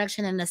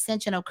 resurrection, and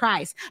ascension of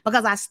Christ.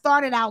 Because I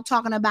started out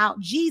talking about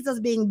Jesus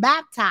being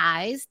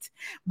baptized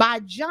by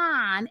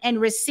John and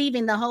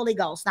receiving the Holy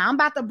Ghost. Now, I'm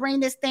about to bring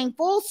this thing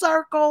full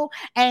circle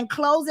and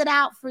close it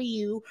out for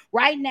you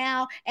right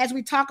now as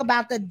we talk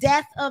about the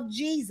death of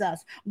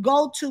Jesus.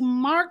 Go to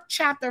Mark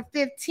chapter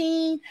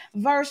 15,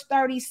 verse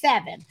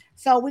 37.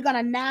 So we're going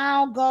to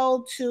now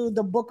go to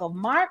the book of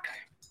Mark.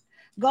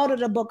 Go to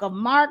the book of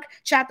Mark,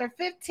 chapter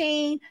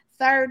 15,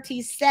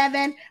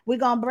 37. We're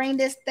going to bring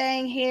this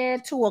thing here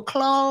to a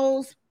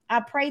close. I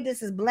pray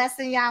this is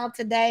blessing y'all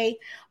today.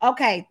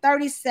 Okay,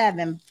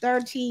 37.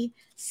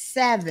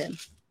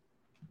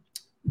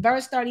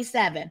 Verse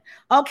 37.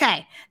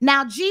 Okay,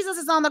 now Jesus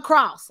is on the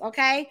cross,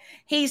 okay?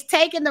 He's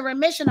taken the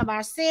remission of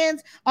our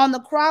sins. On the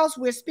cross,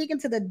 we're speaking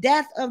to the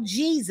death of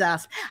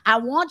Jesus. I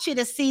want you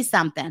to see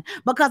something,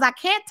 because I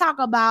can't talk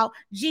about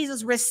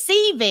Jesus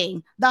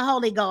receiving the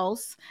Holy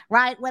Ghost,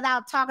 right,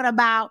 without talking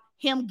about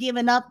him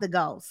giving up the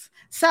ghost.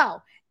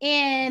 So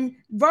in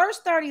verse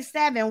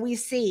 37, we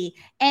see,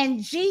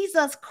 and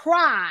Jesus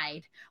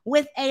cried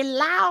with a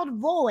loud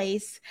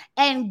voice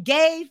and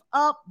gave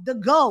up the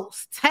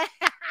ghost.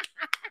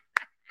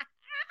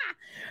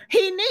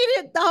 He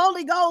needed the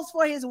Holy Ghost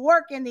for his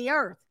work in the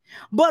earth.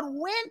 But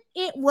when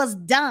it was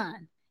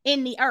done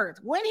in the earth,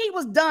 when he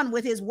was done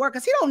with his work,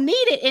 because he don't need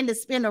it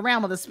in the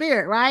realm of the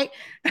spirit, right?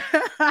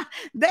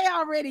 They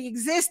already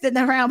exist in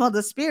the realm of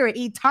the spirit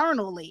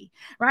eternally,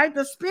 right?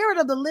 The spirit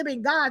of the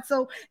living God.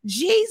 So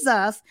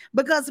Jesus,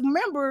 because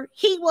remember,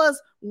 he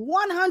was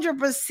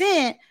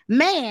 100%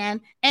 man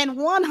and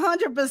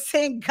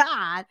 100%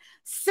 God,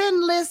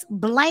 sinless,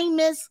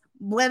 blameless,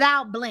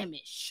 without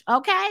blemish.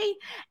 Okay.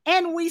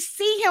 And we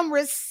see him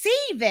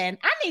receiving.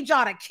 I need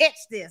y'all to catch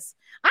this.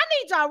 I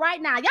need y'all right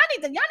now. Y'all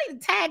need to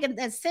tag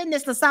and send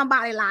this to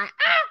somebody like,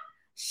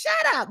 shut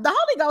up. The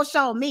Holy Ghost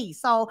showed me.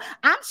 So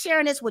I'm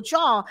sharing this with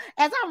y'all.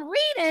 As I'm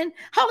reading,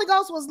 Holy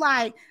Ghost was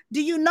like,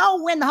 do you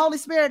know when the Holy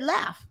Spirit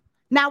left?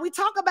 Now we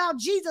talk about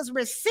Jesus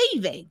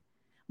receiving,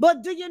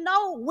 but do you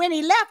know when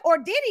he left, or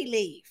did he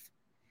leave?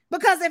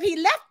 Because if he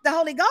left the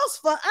Holy Ghost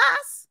for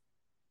us,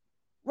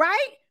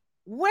 right?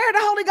 Where did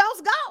the Holy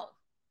Ghost go?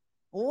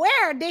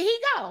 Where did he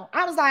go?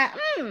 I was like,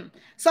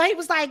 So he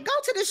was like, go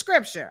to the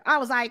scripture. I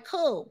was like,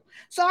 cool.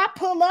 So I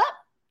pull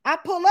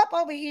up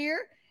over here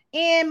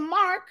in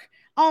Mark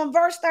on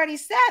verse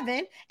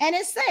 37, and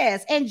it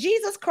says, and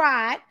Jesus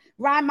cried.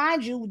 Right,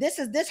 mind you,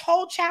 this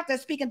whole chapter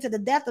speaking to the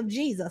death of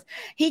Jesus.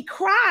 He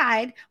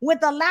cried with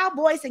a loud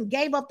voice and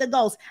gave up the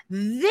ghost.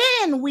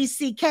 Then we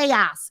see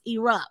chaos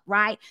erupt,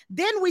 right?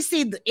 Then we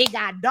see it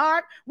got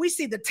dark. We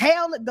see the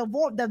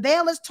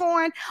veil is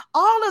torn.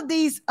 All of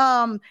these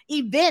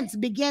events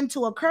begin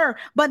to occur.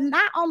 But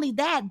not only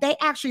that, they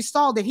actually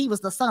saw that he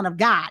was the Son of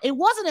God. It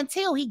wasn't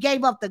until he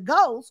gave up the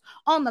ghost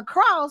on the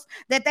cross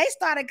that they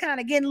started kind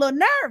of getting a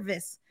little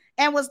nervous.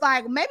 And was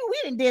like, maybe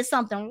we did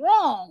something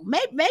wrong.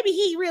 Maybe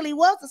he really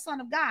was the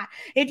Son of God.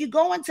 If you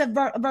go into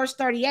verse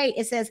 38,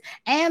 it says,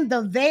 and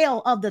the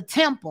veil of the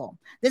temple.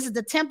 This is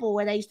the temple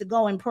where they used to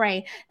go and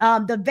pray.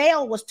 The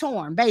veil was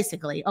torn,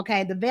 basically.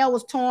 Okay, the veil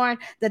was torn.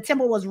 The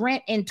temple was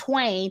rent in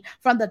twain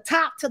from the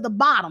top to the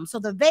bottom. So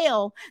the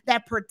veil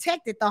that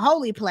protected the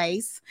holy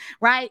place,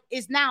 right,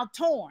 is now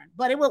torn.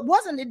 But it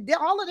wasn't.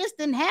 All of this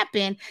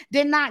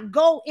did not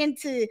go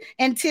into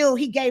until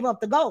he gave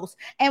up the ghost.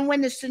 And when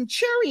the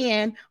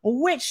centurion,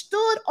 which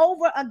stood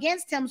over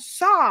against him,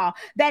 saw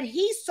that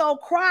he so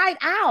cried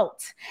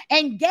out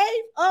and gave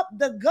up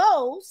the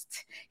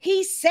ghost,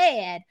 he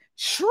said,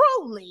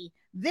 truly,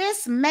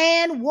 this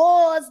man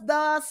was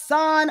the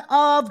Son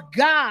of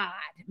God.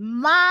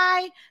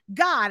 My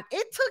God,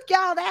 it took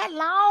y'all that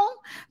long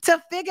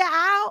to figure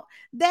out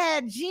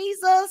that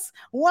Jesus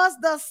was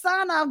the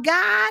Son of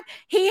God.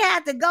 He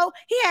had the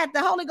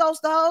Holy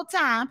Ghost the whole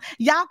time.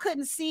 Y'all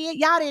couldn't see it.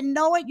 Y'all didn't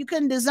know it. You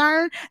couldn't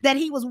discern that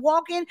he was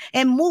walking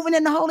and moving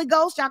in the Holy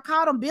Ghost. Y'all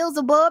called him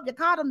Beelzebub. You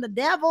called him the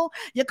devil.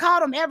 You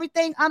called him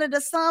everything under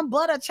the sun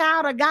but a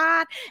child of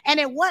God. And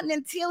it wasn't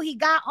until he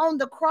got on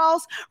the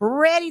cross,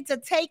 ready to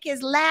take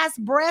his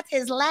last breath,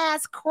 his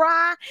last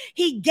cry,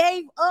 he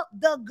gave up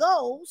the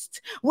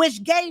ghost,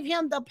 which gave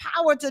him the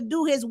power to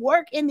do his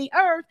work in the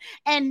earth.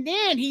 And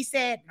then he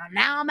said,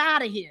 now I'm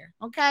out of here.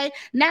 Okay.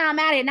 Now I'm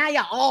out of here.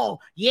 Now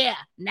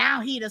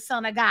now he the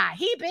Son of God.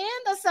 He been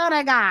the Son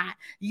of God.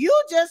 You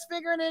just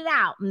figuring it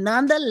out.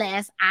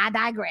 Nonetheless, I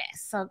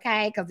digress.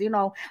 Okay. Cause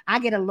I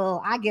get a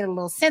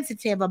little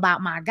sensitive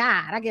about my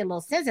God. I get a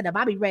little sensitive.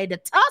 I be ready to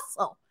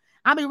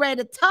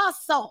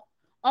tussle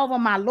over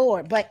my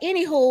Lord. But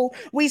anywho,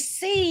 we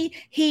see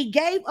he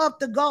gave up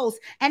the ghost.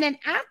 And then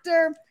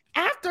after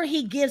after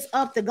he gives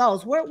up the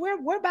ghost,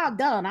 we're about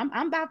done.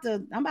 I'm about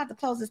to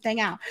close this thing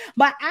out.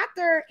 But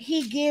after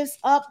he gives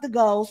up the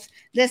ghost,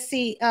 let's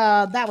see,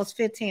 that was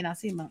 15. I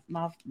see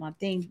my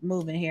thing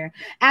moving here.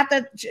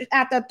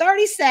 After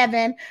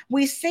 37,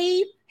 we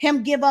see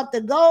him give up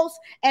the ghost,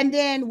 and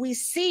then we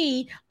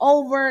see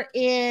over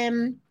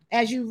in,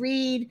 as you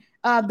read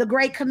the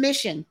Great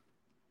Commission,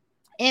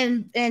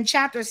 in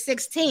chapter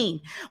 16,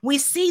 we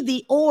see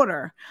the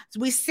order. So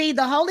we see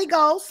the Holy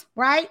Ghost,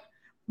 right?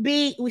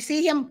 We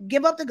see him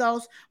give up the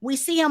ghost. We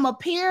see him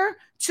appear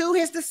to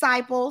his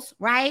disciples,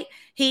 right?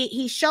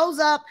 He shows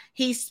up,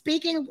 he's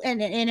speaking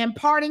and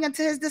imparting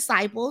unto his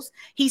disciples.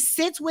 He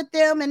sits with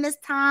them in this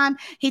time.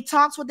 He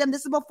talks with them.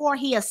 This is before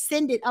he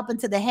ascended up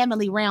into the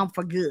heavenly realm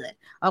for good.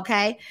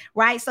 Okay,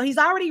 right? So he's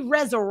already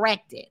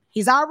resurrected.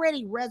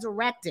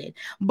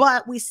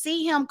 But we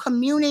see him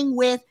communing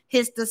with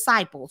his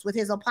disciples, with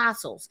his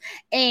apostles,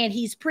 and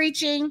he's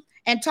preaching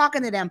and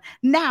talking to them.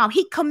 Now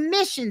he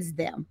commissions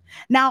them.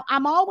 Now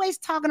I'm always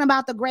talking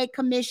about the Great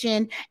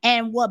Commission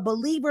and what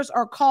believers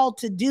are called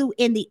to do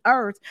in the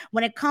earth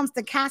when it comes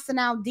to casting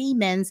out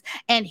demons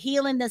and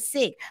healing the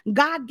sick.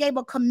 God gave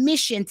a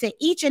commission to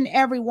each and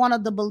every one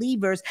of the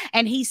believers,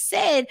 and he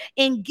said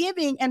in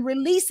giving and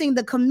releasing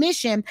the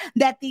commission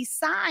that these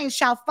signs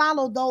shall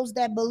follow those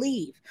that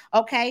believe.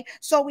 Okay,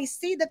 so we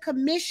see the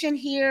commission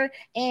here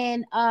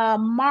in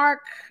Mark,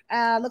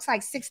 looks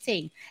like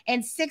 16.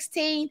 In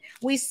 16,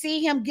 we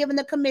see him giving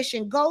the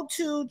commission. Go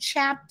to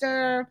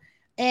chapter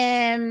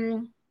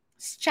 16.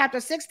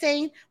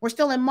 We're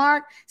still in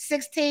Mark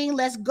 16.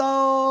 Let's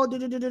go.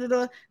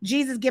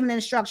 Jesus giving the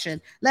instruction.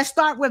 Let's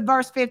start with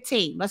verse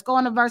 15. Let's go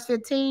on to verse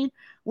 15.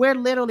 We're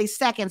literally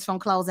seconds from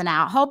closing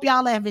out. Hope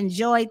y'all have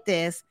enjoyed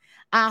this.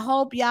 I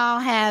hope y'all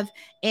have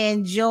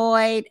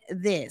enjoyed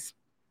this.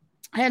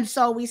 And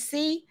so we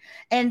see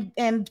in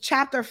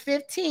chapter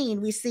 15,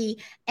 we see,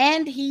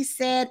 and he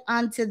said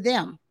unto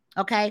them,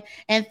 okay?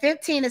 And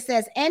 15, it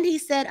says, and he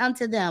said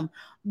unto them,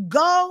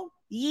 go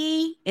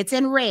ye, it's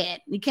in red.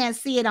 You can't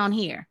see it on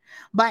here,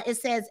 but it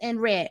says in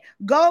red,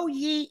 go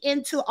ye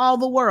into all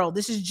the world.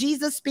 This is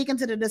Jesus speaking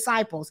to the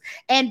disciples,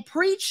 and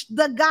preach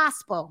the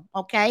gospel.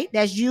 Okay,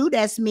 that's you,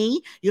 that's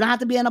me. You don't have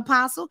to be an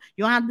apostle.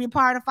 You don't have to be a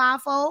part of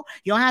fivefold.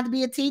 You don't have to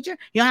be a teacher.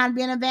 You don't have to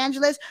be an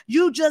evangelist.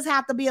 You just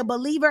have to be a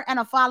believer and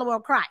a follower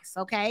of Christ,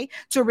 okay,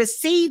 to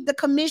receive the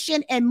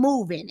commission and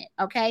move in it.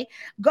 Okay,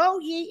 go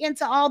ye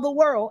into all the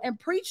world and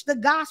preach the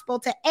gospel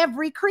to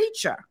every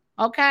creature.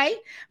 Okay,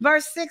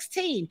 verse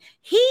 16,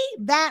 he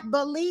that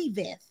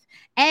believeth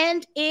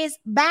and is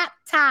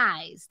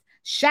baptized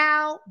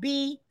shall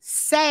be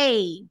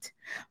saved,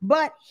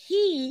 but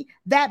he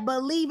that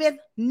believeth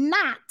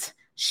not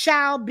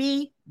shall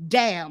be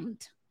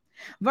damned.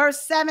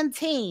 Verse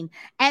 17,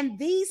 and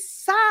these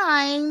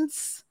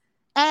signs,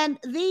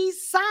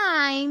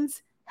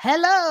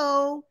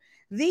 hello,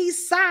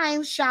 these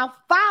signs shall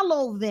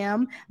follow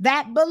them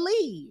that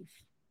believe.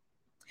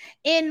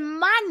 In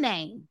my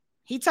name,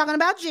 he's talking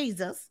about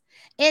Jesus.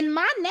 In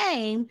my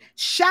name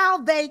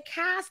shall they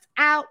cast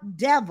out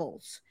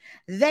devils.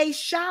 They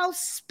shall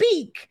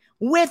speak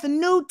with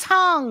new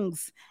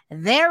tongues.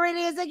 There it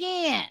is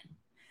again.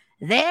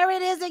 There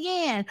it is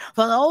again.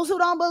 For those who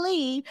don't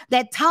believe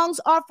that tongues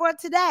are for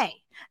today,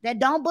 that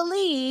don't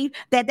believe,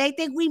 that they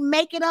think we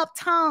making up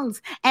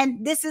tongues.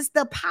 And this is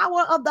the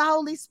power of the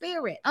Holy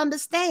Spirit.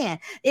 Understand,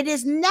 it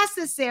is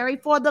necessary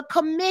for the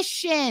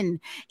commission.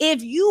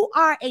 If you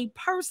are a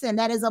person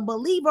that is a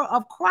believer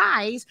of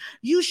Christ,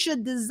 you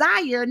should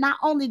desire, not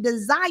only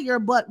desire,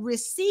 but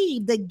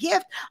receive the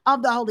gift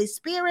of the Holy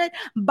Spirit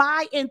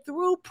by and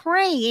through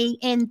praying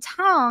in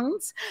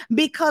tongues,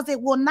 because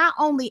it will not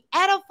only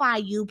edify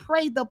you,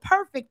 pray the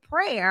perfect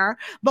prayer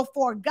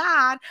before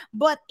God,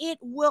 but it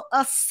will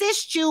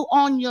assist you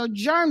on your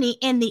journey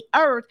in the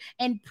earth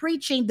and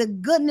preaching the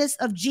goodness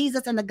of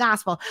Jesus and the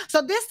gospel.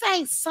 So this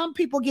ain't some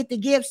people get the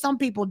gift, some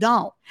people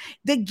don't.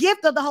 The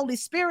gift of the Holy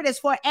Spirit is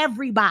for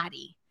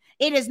everybody.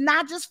 It is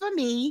not just for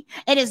me.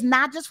 It is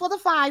not just for the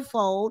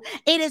fivefold.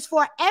 It is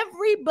for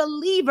every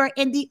believer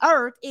in the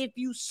earth, if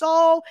you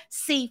so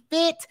see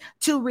fit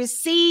to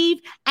receive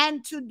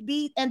and to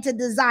be and to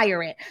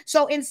desire it.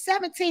 So in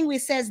 17, we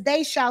says,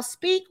 they shall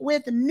speak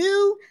with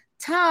new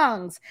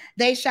tongues,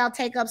 they shall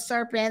take up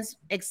serpents,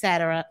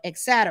 etc.,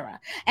 etc.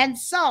 And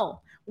so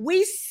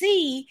we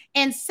see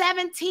in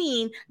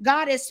 17,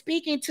 God is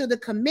speaking to the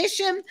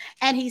commission,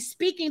 and he's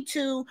speaking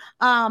to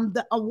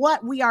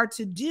what we are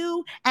to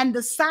do and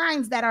the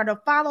signs that are to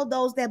follow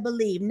those that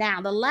believe. Now,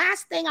 the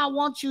last thing I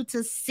want you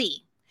to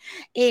see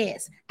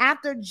is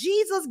after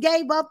Jesus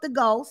gave up the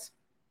ghost,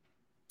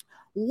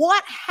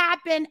 what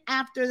happened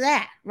after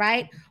that,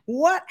 right?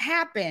 What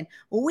happened?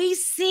 We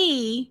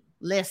see,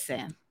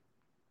 listen,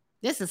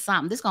 this is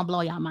something. This is going to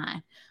blow your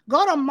mind.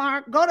 Go to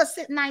Mark, go to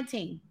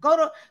 19.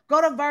 Go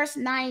to verse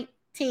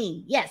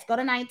 19. Yes, go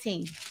to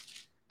 19.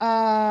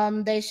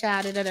 They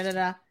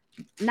shouted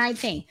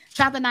 19.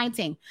 Chapter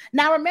 19.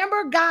 Now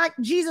remember,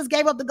 Jesus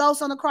gave up the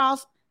ghost on the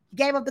cross,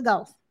 gave up the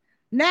ghost.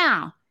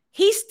 Now,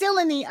 he's still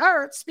in the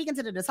earth speaking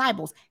to the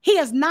disciples. He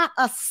has not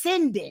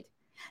ascended.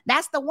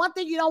 That's the one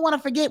thing you don't want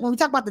to forget when we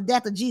talk about the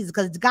death of Jesus,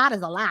 because God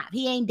is alive.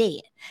 He ain't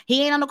dead.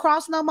 He ain't on the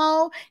cross no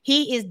more.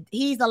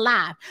 He's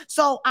alive.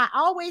 So I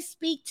always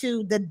speak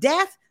to the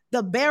death,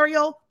 the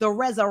burial, the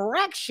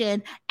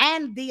resurrection,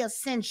 and the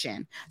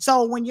ascension.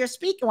 So when you're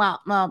speaking,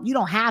 you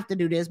don't have to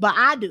do this, but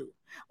I do.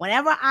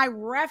 Whenever I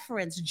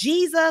reference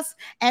Jesus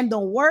and the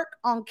work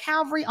on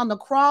Calvary on the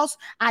cross,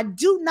 I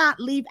do not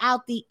leave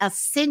out the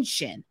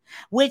ascension,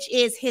 which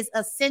is his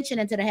ascension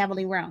into the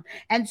heavenly realm.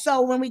 And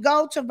so when we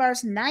go to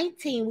verse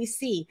 19, we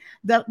see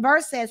the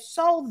verse says,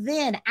 so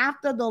then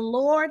after the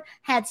Lord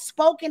had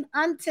spoken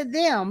unto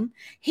them,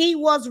 he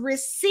was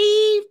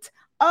received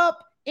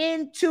up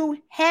into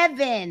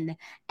heaven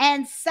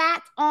and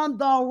sat on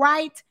the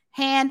right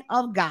hand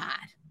of God.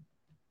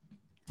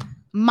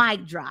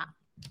 Mic drop.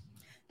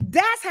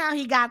 That's how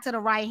he got to the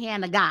right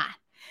hand of God.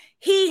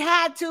 He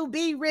had to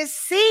be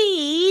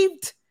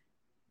received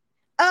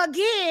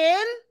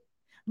again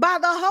by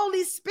the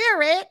Holy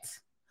Spirit,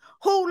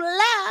 who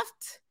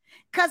left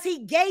because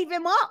he gave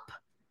him up,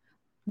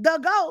 the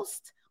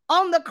ghost,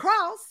 on the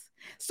cross.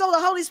 So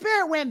the Holy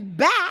Spirit went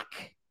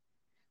back,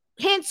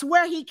 hence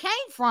where he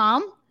came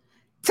from,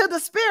 to the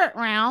spirit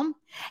realm.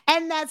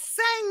 And that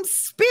same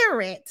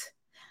spirit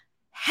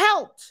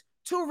helped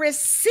to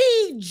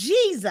receive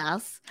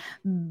Jesus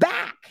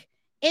back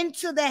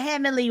into the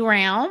heavenly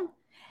realm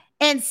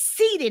and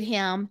seated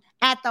him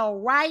at the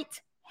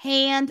right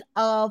hand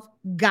of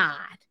God.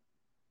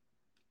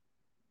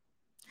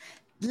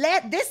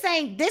 This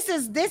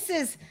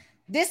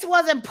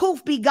wasn't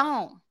poof, be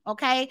gone.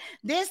 Okay,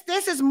 this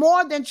is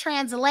more than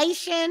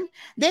translation.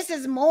 This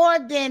is more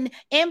than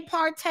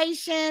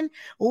impartation.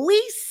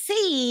 We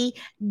see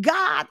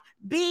God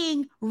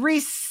being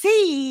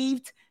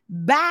received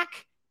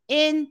back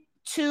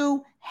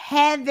into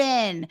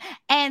heaven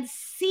and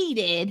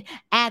seated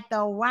at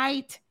the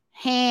right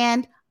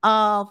hand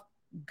of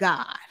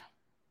God.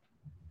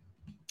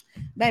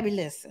 Baby,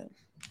 listen.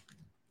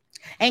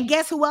 And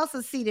guess who else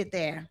is seated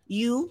there?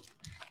 You.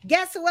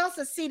 Guess who else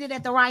is seated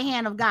at the right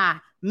hand of God?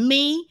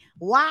 Me.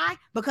 Why?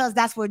 Because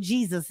that's where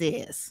Jesus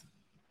is.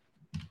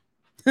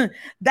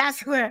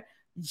 That's where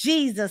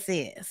Jesus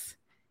is.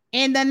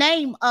 In the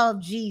name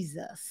of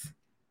Jesus.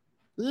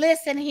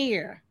 Listen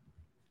here.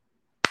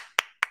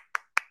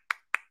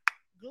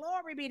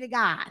 Glory be to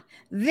God.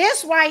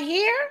 This right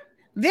here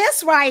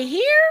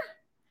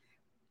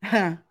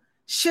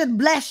should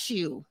bless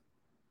you.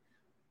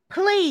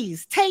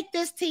 Please take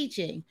this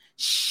teaching,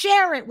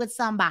 share it with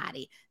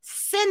somebody,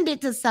 send it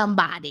to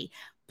somebody,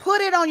 put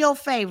it on your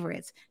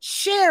favorites,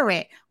 share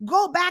it,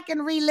 go back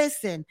and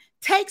re-listen,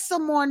 take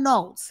some more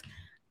notes.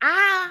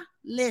 I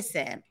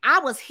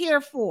was here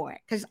for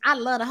it because I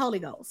love the Holy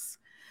Ghost.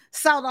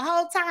 So the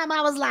whole time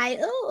I was like,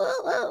 ooh,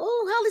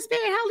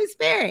 Holy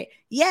Spirit.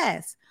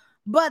 Yes,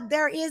 but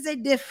there is a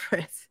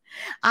difference.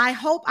 I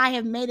hope I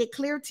have made it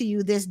clear to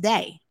you this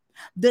day.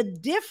 The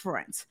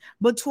difference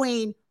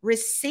between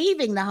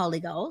receiving the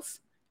Holy Ghost,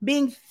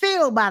 being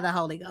filled by the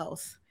Holy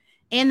Ghost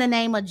in the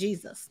name of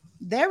Jesus.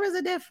 There is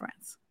a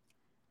difference.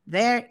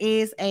 There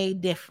is a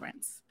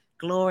difference.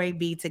 Glory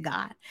be to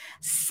God.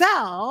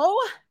 So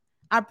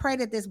I pray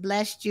that this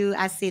blessed you.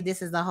 I see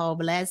this is a whole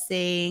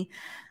blessing.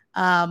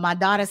 My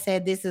daughter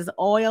said this is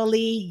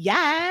oily.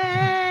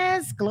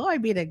 Yes. Glory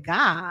be to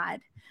God.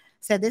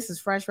 Said this is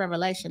fresh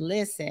revelation.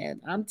 Listen,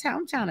 I'm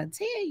trying to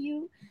tell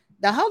you.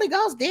 The Holy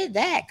Ghost did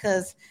that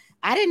because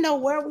I didn't know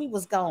where we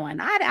was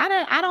going.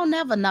 I don't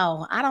never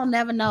know. I don't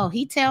never know.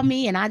 He tell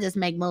me and I just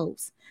make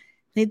moves.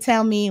 He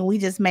tell me and we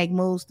just make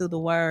moves through the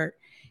word.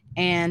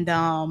 And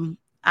I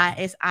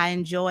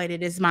enjoyed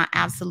it. It's my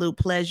absolute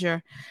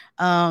pleasure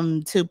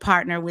to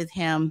partner with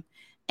him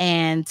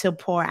and to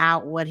pour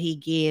out what he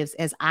gives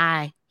as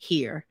I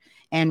hear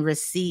and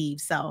receive.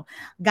 So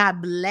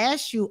God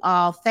bless you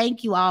all.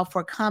 Thank you all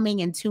for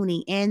coming and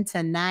tuning in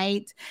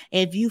tonight.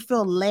 If you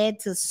feel led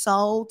to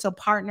sow, to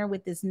partner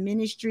with this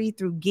ministry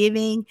through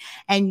giving,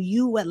 and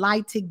you would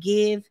like to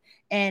give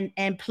and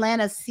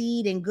plant a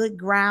seed in good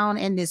ground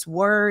in this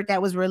word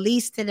that was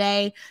released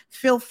today,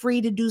 feel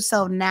free to do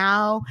so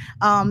now.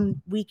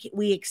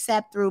 We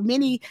accept through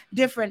many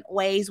different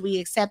ways. We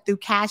accept through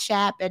Cash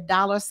App at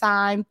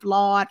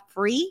 $Flawed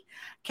Free.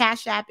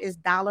 Cash App is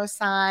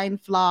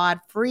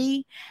 $Flawed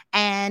Free.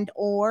 And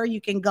or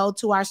you can go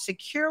to our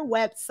secure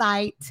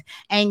website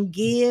and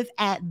give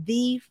at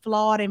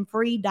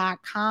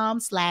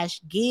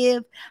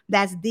theflawedandfree.com/give.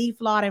 That's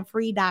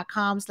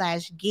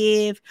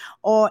theflawedandfree.com/give.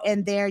 Or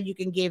in there you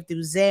can give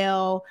through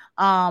Zelle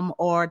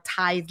or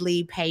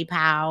Tithely,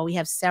 PayPal. We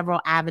have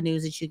several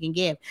avenues that you can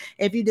give.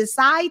 If you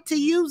decide to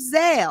use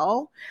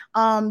Zelle,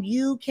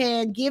 you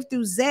can give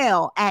through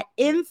Zelle at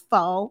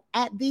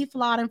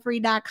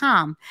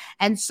info@theflawedandfree.com.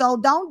 And so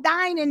don't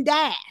dine and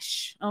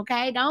dash,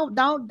 okay?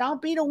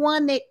 Don't be the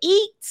one that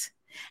eat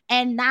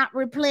and not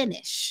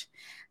replenish.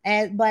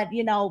 But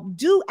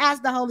do as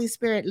the Holy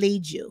Spirit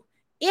leads you.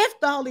 If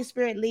the Holy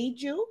Spirit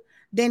leads you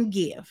then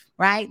give,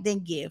 right? Then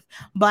give.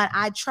 But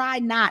I try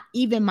not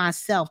even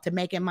myself to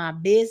make it my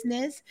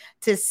business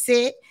to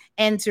sit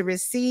and to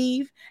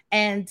receive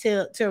and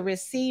to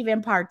receive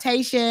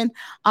impartation,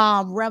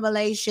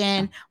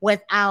 revelation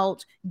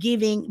without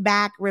giving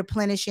back,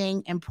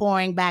 replenishing, and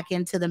pouring back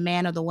into the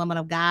man or the woman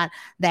of God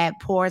that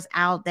pours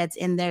out, that's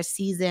in their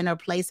season or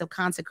place of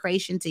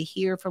consecration to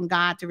hear from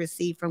God, to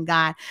receive from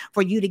God,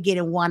 for you to get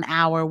in 1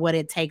 hour what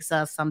it takes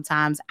us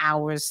sometimes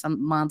hours,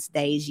 some months,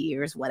 days,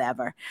 years,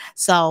 whatever.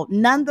 So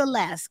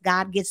nonetheless,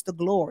 God gets the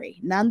glory.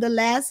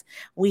 Nonetheless,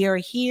 we are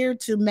here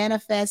to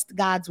manifest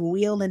God's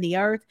will in the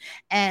earth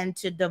and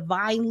to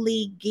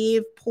divinely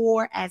give,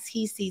 pour as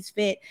he sees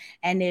fit.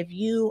 And if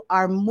you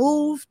are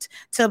moved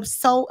to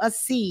sow a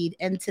seed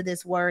into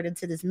this word,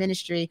 into this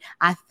ministry,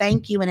 I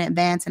thank you in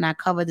advance, and I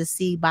cover the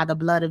seed by the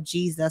blood of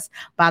Jesus,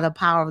 by the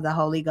power of the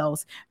Holy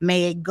Ghost.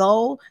 May it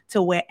go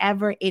to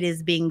wherever it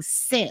is being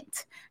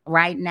sent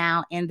right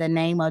now in the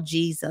name of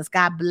Jesus.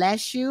 God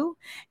bless you,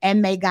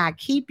 and may God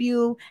keep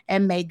you,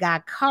 and may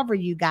God cover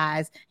you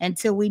guys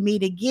until we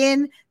meet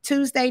again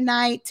Tuesday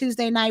night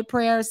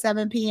prayer,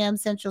 7 p.m.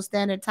 Central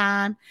Standard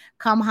Time.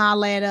 Come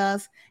holler at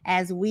us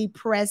as we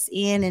press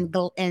in and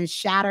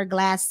shatter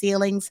glass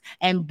ceilings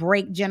and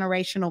break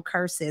generational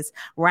curses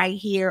right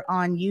here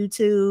on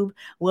YouTube.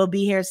 We'll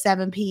be here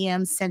 7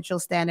 p.m. Central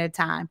Standard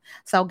Time.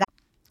 So God,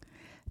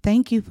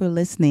 thank you for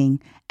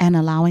listening and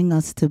allowing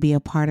us to be a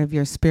part of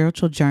your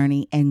spiritual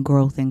journey and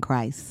growth in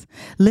Christ.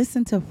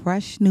 Listen to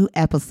fresh new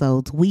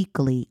episodes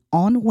weekly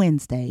on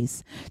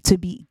Wednesdays to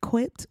be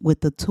equipped with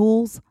the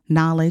tools,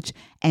 knowledge,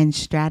 and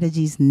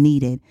strategies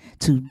needed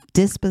to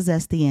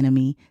dispossess the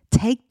enemy,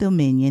 take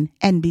dominion,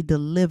 and be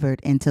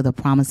delivered into the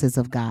promises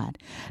of God.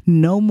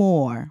 No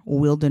more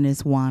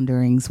wilderness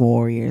wanderings,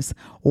 warriors.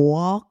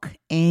 Walk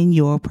in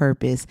your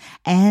purpose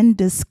and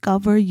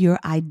discover your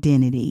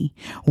identity,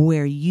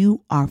 where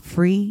you are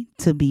free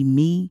to be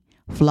me,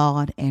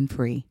 flawed and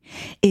free.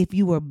 If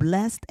you were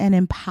blessed and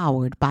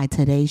empowered by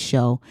today's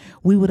show,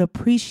 we would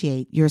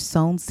appreciate your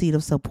sown seed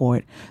of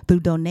support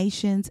through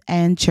donations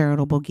and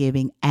charitable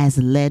giving as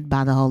led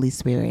by the Holy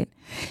Spirit.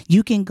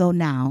 You can go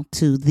now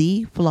to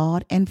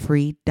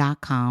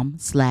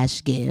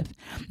theflawedandfree.com/give.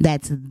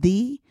 That's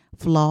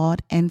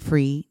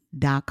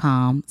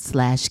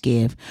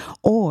theflawedandfree.com/give.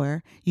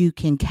 Or you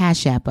can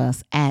Cash App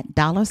us at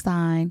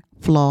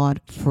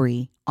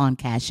 $flawedfree on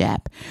Cash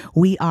App.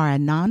 We are a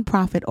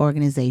nonprofit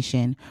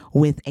organization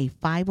with a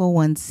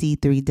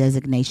 501c3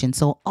 designation.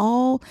 So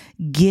all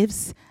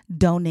gifts,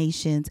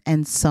 donations,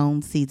 and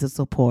sown seeds of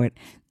support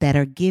that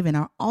are given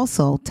are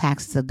also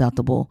tax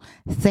deductible.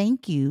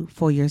 Thank you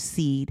for your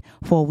seed,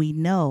 for we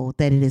know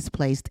that it is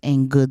placed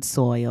in good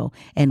soil,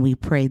 and we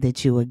pray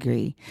that you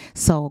agree.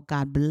 So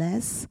God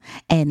bless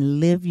and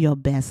live your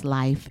best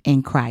life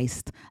in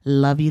Christ.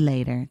 Love you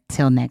later.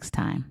 Till next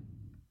time.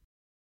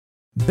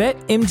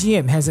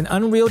 BetMGM has an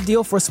unreal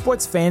deal for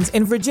sports fans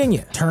in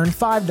Virginia. Turn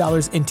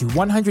 $5 into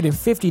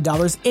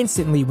 $150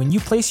 instantly when you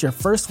place your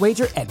first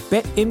wager at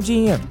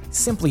BetMGM.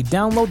 Simply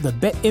download the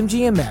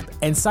BetMGM app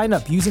and sign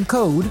up using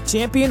code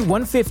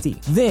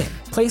Champion150. Then,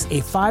 place a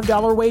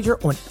 $5 wager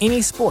on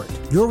any sport.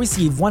 You'll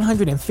receive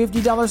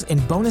 $150 in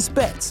bonus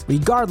bets,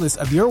 regardless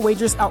of your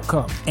wager's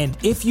outcome. And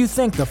if you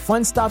think the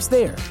fun stops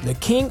there, the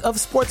King of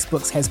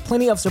Sportsbooks has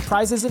plenty of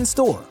surprises in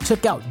store.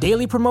 Check out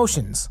daily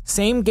promotions,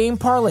 same-game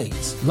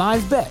parlays,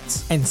 live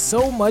bets, and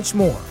so much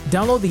more.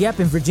 Download the app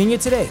in Virginia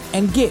today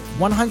and get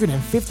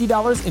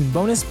 $150 in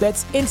bonus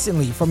bets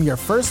instantly from your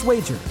first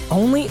wager.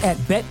 Only at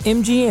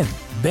BetMGM.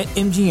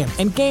 BetMGM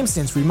and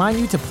GameSense remind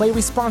you to play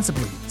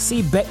responsibly.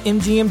 See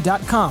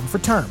BetMGM.com for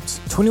terms.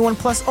 21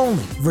 plus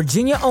only.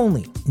 Virginia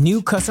only.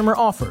 New customer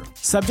offer.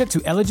 Subject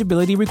to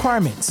eligibility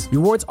requirements.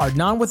 Rewards are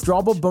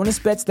non-withdrawable bonus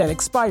bets that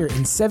expire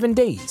in 7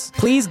 days.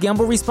 Please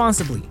gamble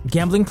responsibly.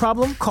 Gambling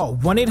problem? Call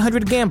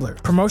 1-800-GAMBLER.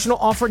 Promotional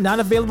offer not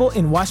available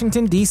in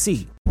Washington,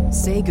 D.C.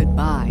 Say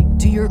goodbye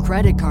to your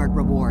credit card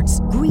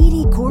rewards.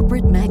 Greedy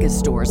corporate mega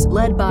stores,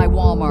 led by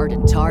Walmart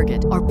and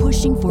Target, are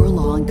pushing for a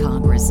law in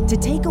Congress to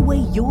take away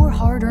your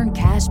hard-earned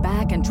cash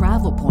back and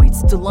travel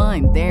points to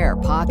line their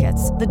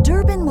pockets. The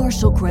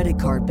Durbin-Marshall credit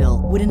card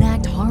bill would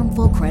enact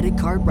harmful credit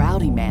card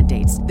routing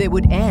mandates that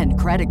would end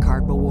credit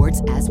card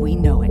rewards as we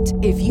know it.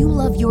 If you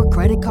love your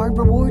credit card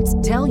rewards,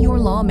 tell your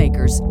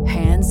lawmakers,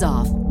 hands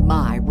off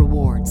my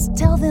rewards.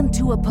 Tell them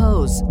to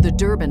oppose the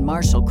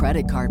Durbin-Marshall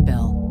credit card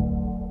bill.